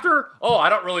 I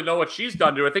don't really know what she's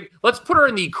done to her. I think let's put her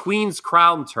in the Queen's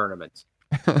Crown tournament.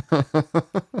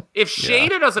 If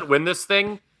Shayna doesn't win this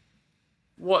thing,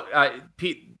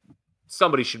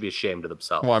 somebody should be ashamed of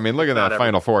themselves. Well, I mean, look at that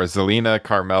Final Four. Zelina,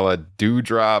 Carmella,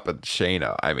 Dewdrop, and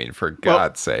Shayna. I mean, for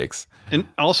God's sakes. And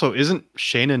also, isn't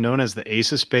Shayna known as the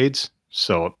Ace of Spades?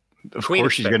 So, of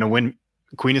course, she's going to win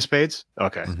Queen of Spades?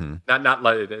 Okay. Mm-hmm.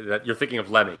 Not you're thinking of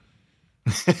Lemmy.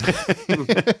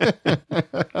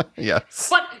 Yes.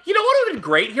 But you know what would have been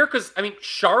great here? Because, I mean,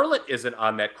 Charlotte isn't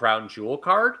on that Crown Jewel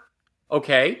card.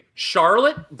 Okay.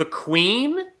 Charlotte, the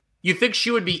Queen, you think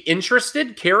she would be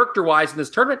interested character-wise in this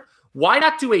tournament? Why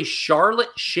not do a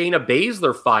Charlotte-Shayna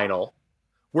Baszler final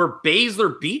where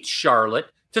Baszler beats Charlotte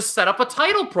to set up a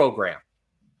title program?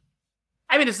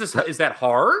 I mean, is that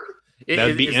hard?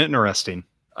 That'd be interesting.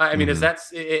 I mean,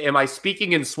 am I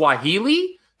speaking in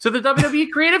Swahili to the WWE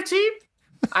creative team?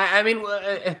 I mean,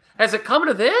 has it come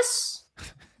to this?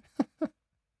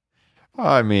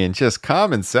 I mean, just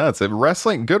common sense. Good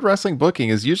wrestling booking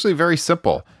is usually very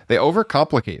simple. They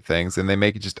overcomplicate things and they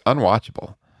make it just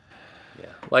unwatchable. Yeah,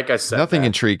 like I said, nothing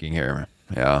intriguing here.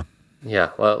 Yeah.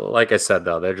 Yeah, well, like I said,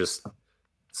 though, they're just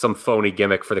some phony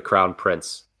gimmick for the Crown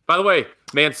Prince. By the way,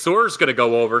 Mansoor's going to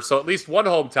go over, so at least one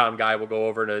hometown guy will go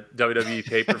over in a WWE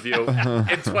pay-per-view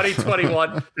in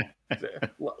 2021.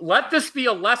 Let this be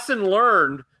a lesson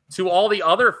learned to all the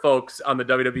other folks on the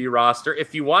WWE roster.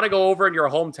 If you want to go over in your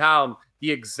hometown,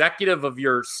 the executive of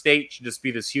your state should just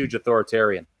be this huge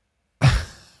authoritarian.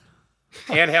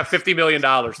 and have $50 million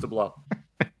to blow.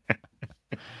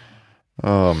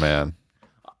 Oh man.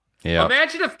 Yeah.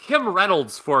 Imagine if Kim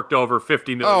Reynolds forked over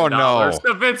 $50 million Oh, no.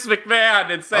 to Vince McMahon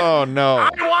and said, Oh no. I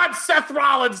want Seth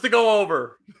Rollins to go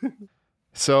over.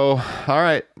 So, all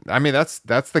right. I mean, that's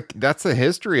the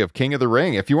history of King of the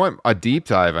Ring. If you want a deep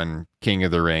dive on King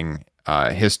of the Ring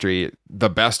history, the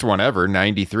best one ever,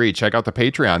 93, check out the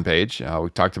Patreon page. We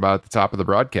talked about it at the top of the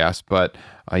broadcast, but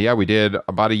yeah, we did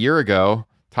about a year ago,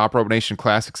 Top Rope Nation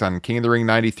Classics on King of the Ring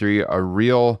 93, a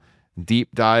real deep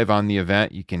dive on the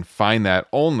event. You can find that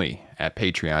only at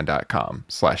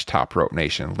patreon.com/Top Rope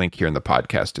Nation. Link here in the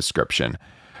podcast description.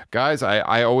 Guys,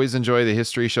 I always enjoy the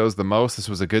history shows the most. This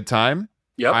was a good time.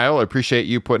 Yep. Kyle, I appreciate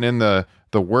you putting in the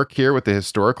work here with the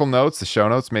historical notes. The show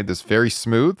notes made this very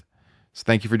smooth. So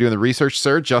thank you for doing the research,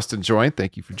 sir. Justin Joint,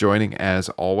 thank you for joining as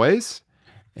always.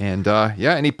 And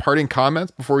yeah, any parting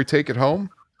comments before we take it home?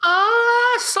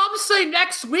 Some say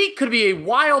next week could be a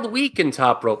wild week in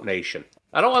Top Rope Nation.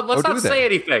 Let's not say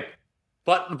anything,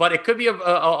 but it could be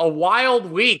a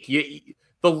wild week.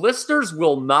 The listeners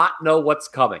will not know what's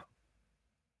coming.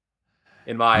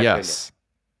 In my opinion.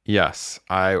 Yes.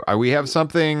 We have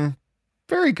something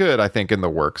very good, I think, in the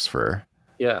works for.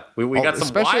 Yeah, we got some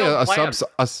especially wild a plans.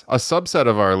 subset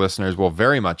of our listeners will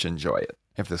very much enjoy it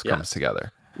if this comes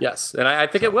together. Yes, and I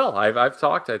think it will. I've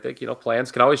talked. I think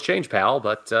plans can always change, pal.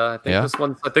 But I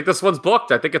think this one's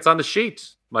booked. I think it's on the sheet.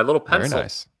 My little pencil. Very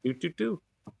nice. Do.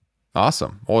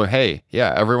 Awesome. Well, hey,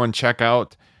 yeah, everyone check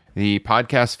out the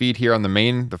podcast feed here on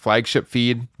the flagship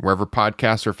feed, wherever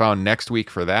podcasts are found next week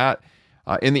for that.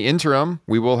 In the interim,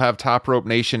 we will have Top Rope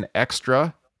Nation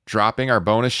Extra dropping our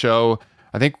bonus show.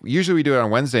 I think usually we do it on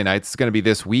Wednesday nights. It's going to be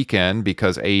this weekend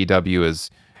because AEW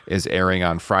is airing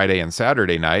on Friday and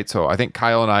Saturday night. So I think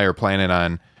Kyle and I are planning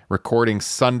on recording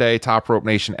Sunday. Top Rope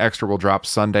Nation Extra will drop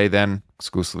Sunday then,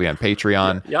 exclusively on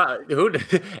Patreon. Yeah,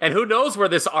 who knows where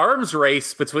this arms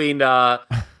race between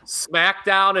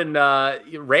SmackDown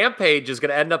and Rampage is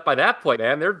going to end up by that point,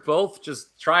 man. They're both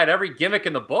just trying every gimmick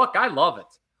in the book. I love it.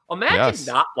 Imagine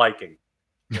not liking.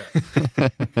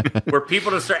 Where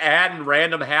people just start adding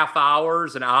random half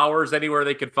hours and hours anywhere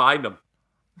they could find them.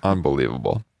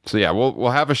 Unbelievable. So yeah, we'll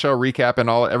have a show recapping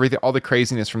all the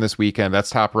craziness from this weekend. That's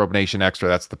Top Rope Nation Extra.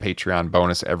 That's the Patreon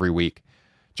bonus every week.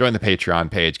 Join the Patreon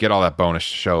page. Get all that bonus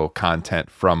show content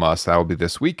from us. That will be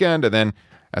this weekend. And then,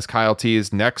 as Kyle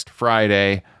teased, next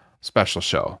Friday, special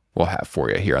show we'll have for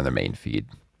you here on the main feed.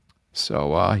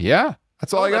 So yeah.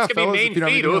 That's all I got, fellas. Main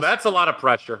feed. Oh, that's a lot of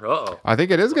pressure. Uh-oh. I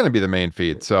think it is going to be the main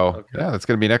feed. So, yeah, that's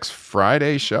going to be next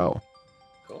Friday's show.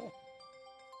 Cool.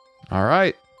 All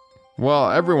right. Well,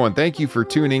 everyone, thank you for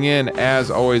tuning in. As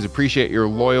always, appreciate your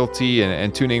loyalty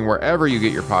and tuning wherever you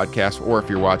get your podcast or if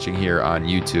you're watching here on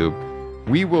YouTube.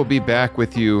 We will be back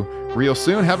with you real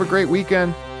soon. Have a great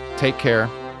weekend. Take care.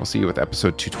 We'll see you with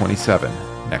episode 227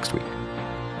 next week.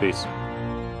 Peace.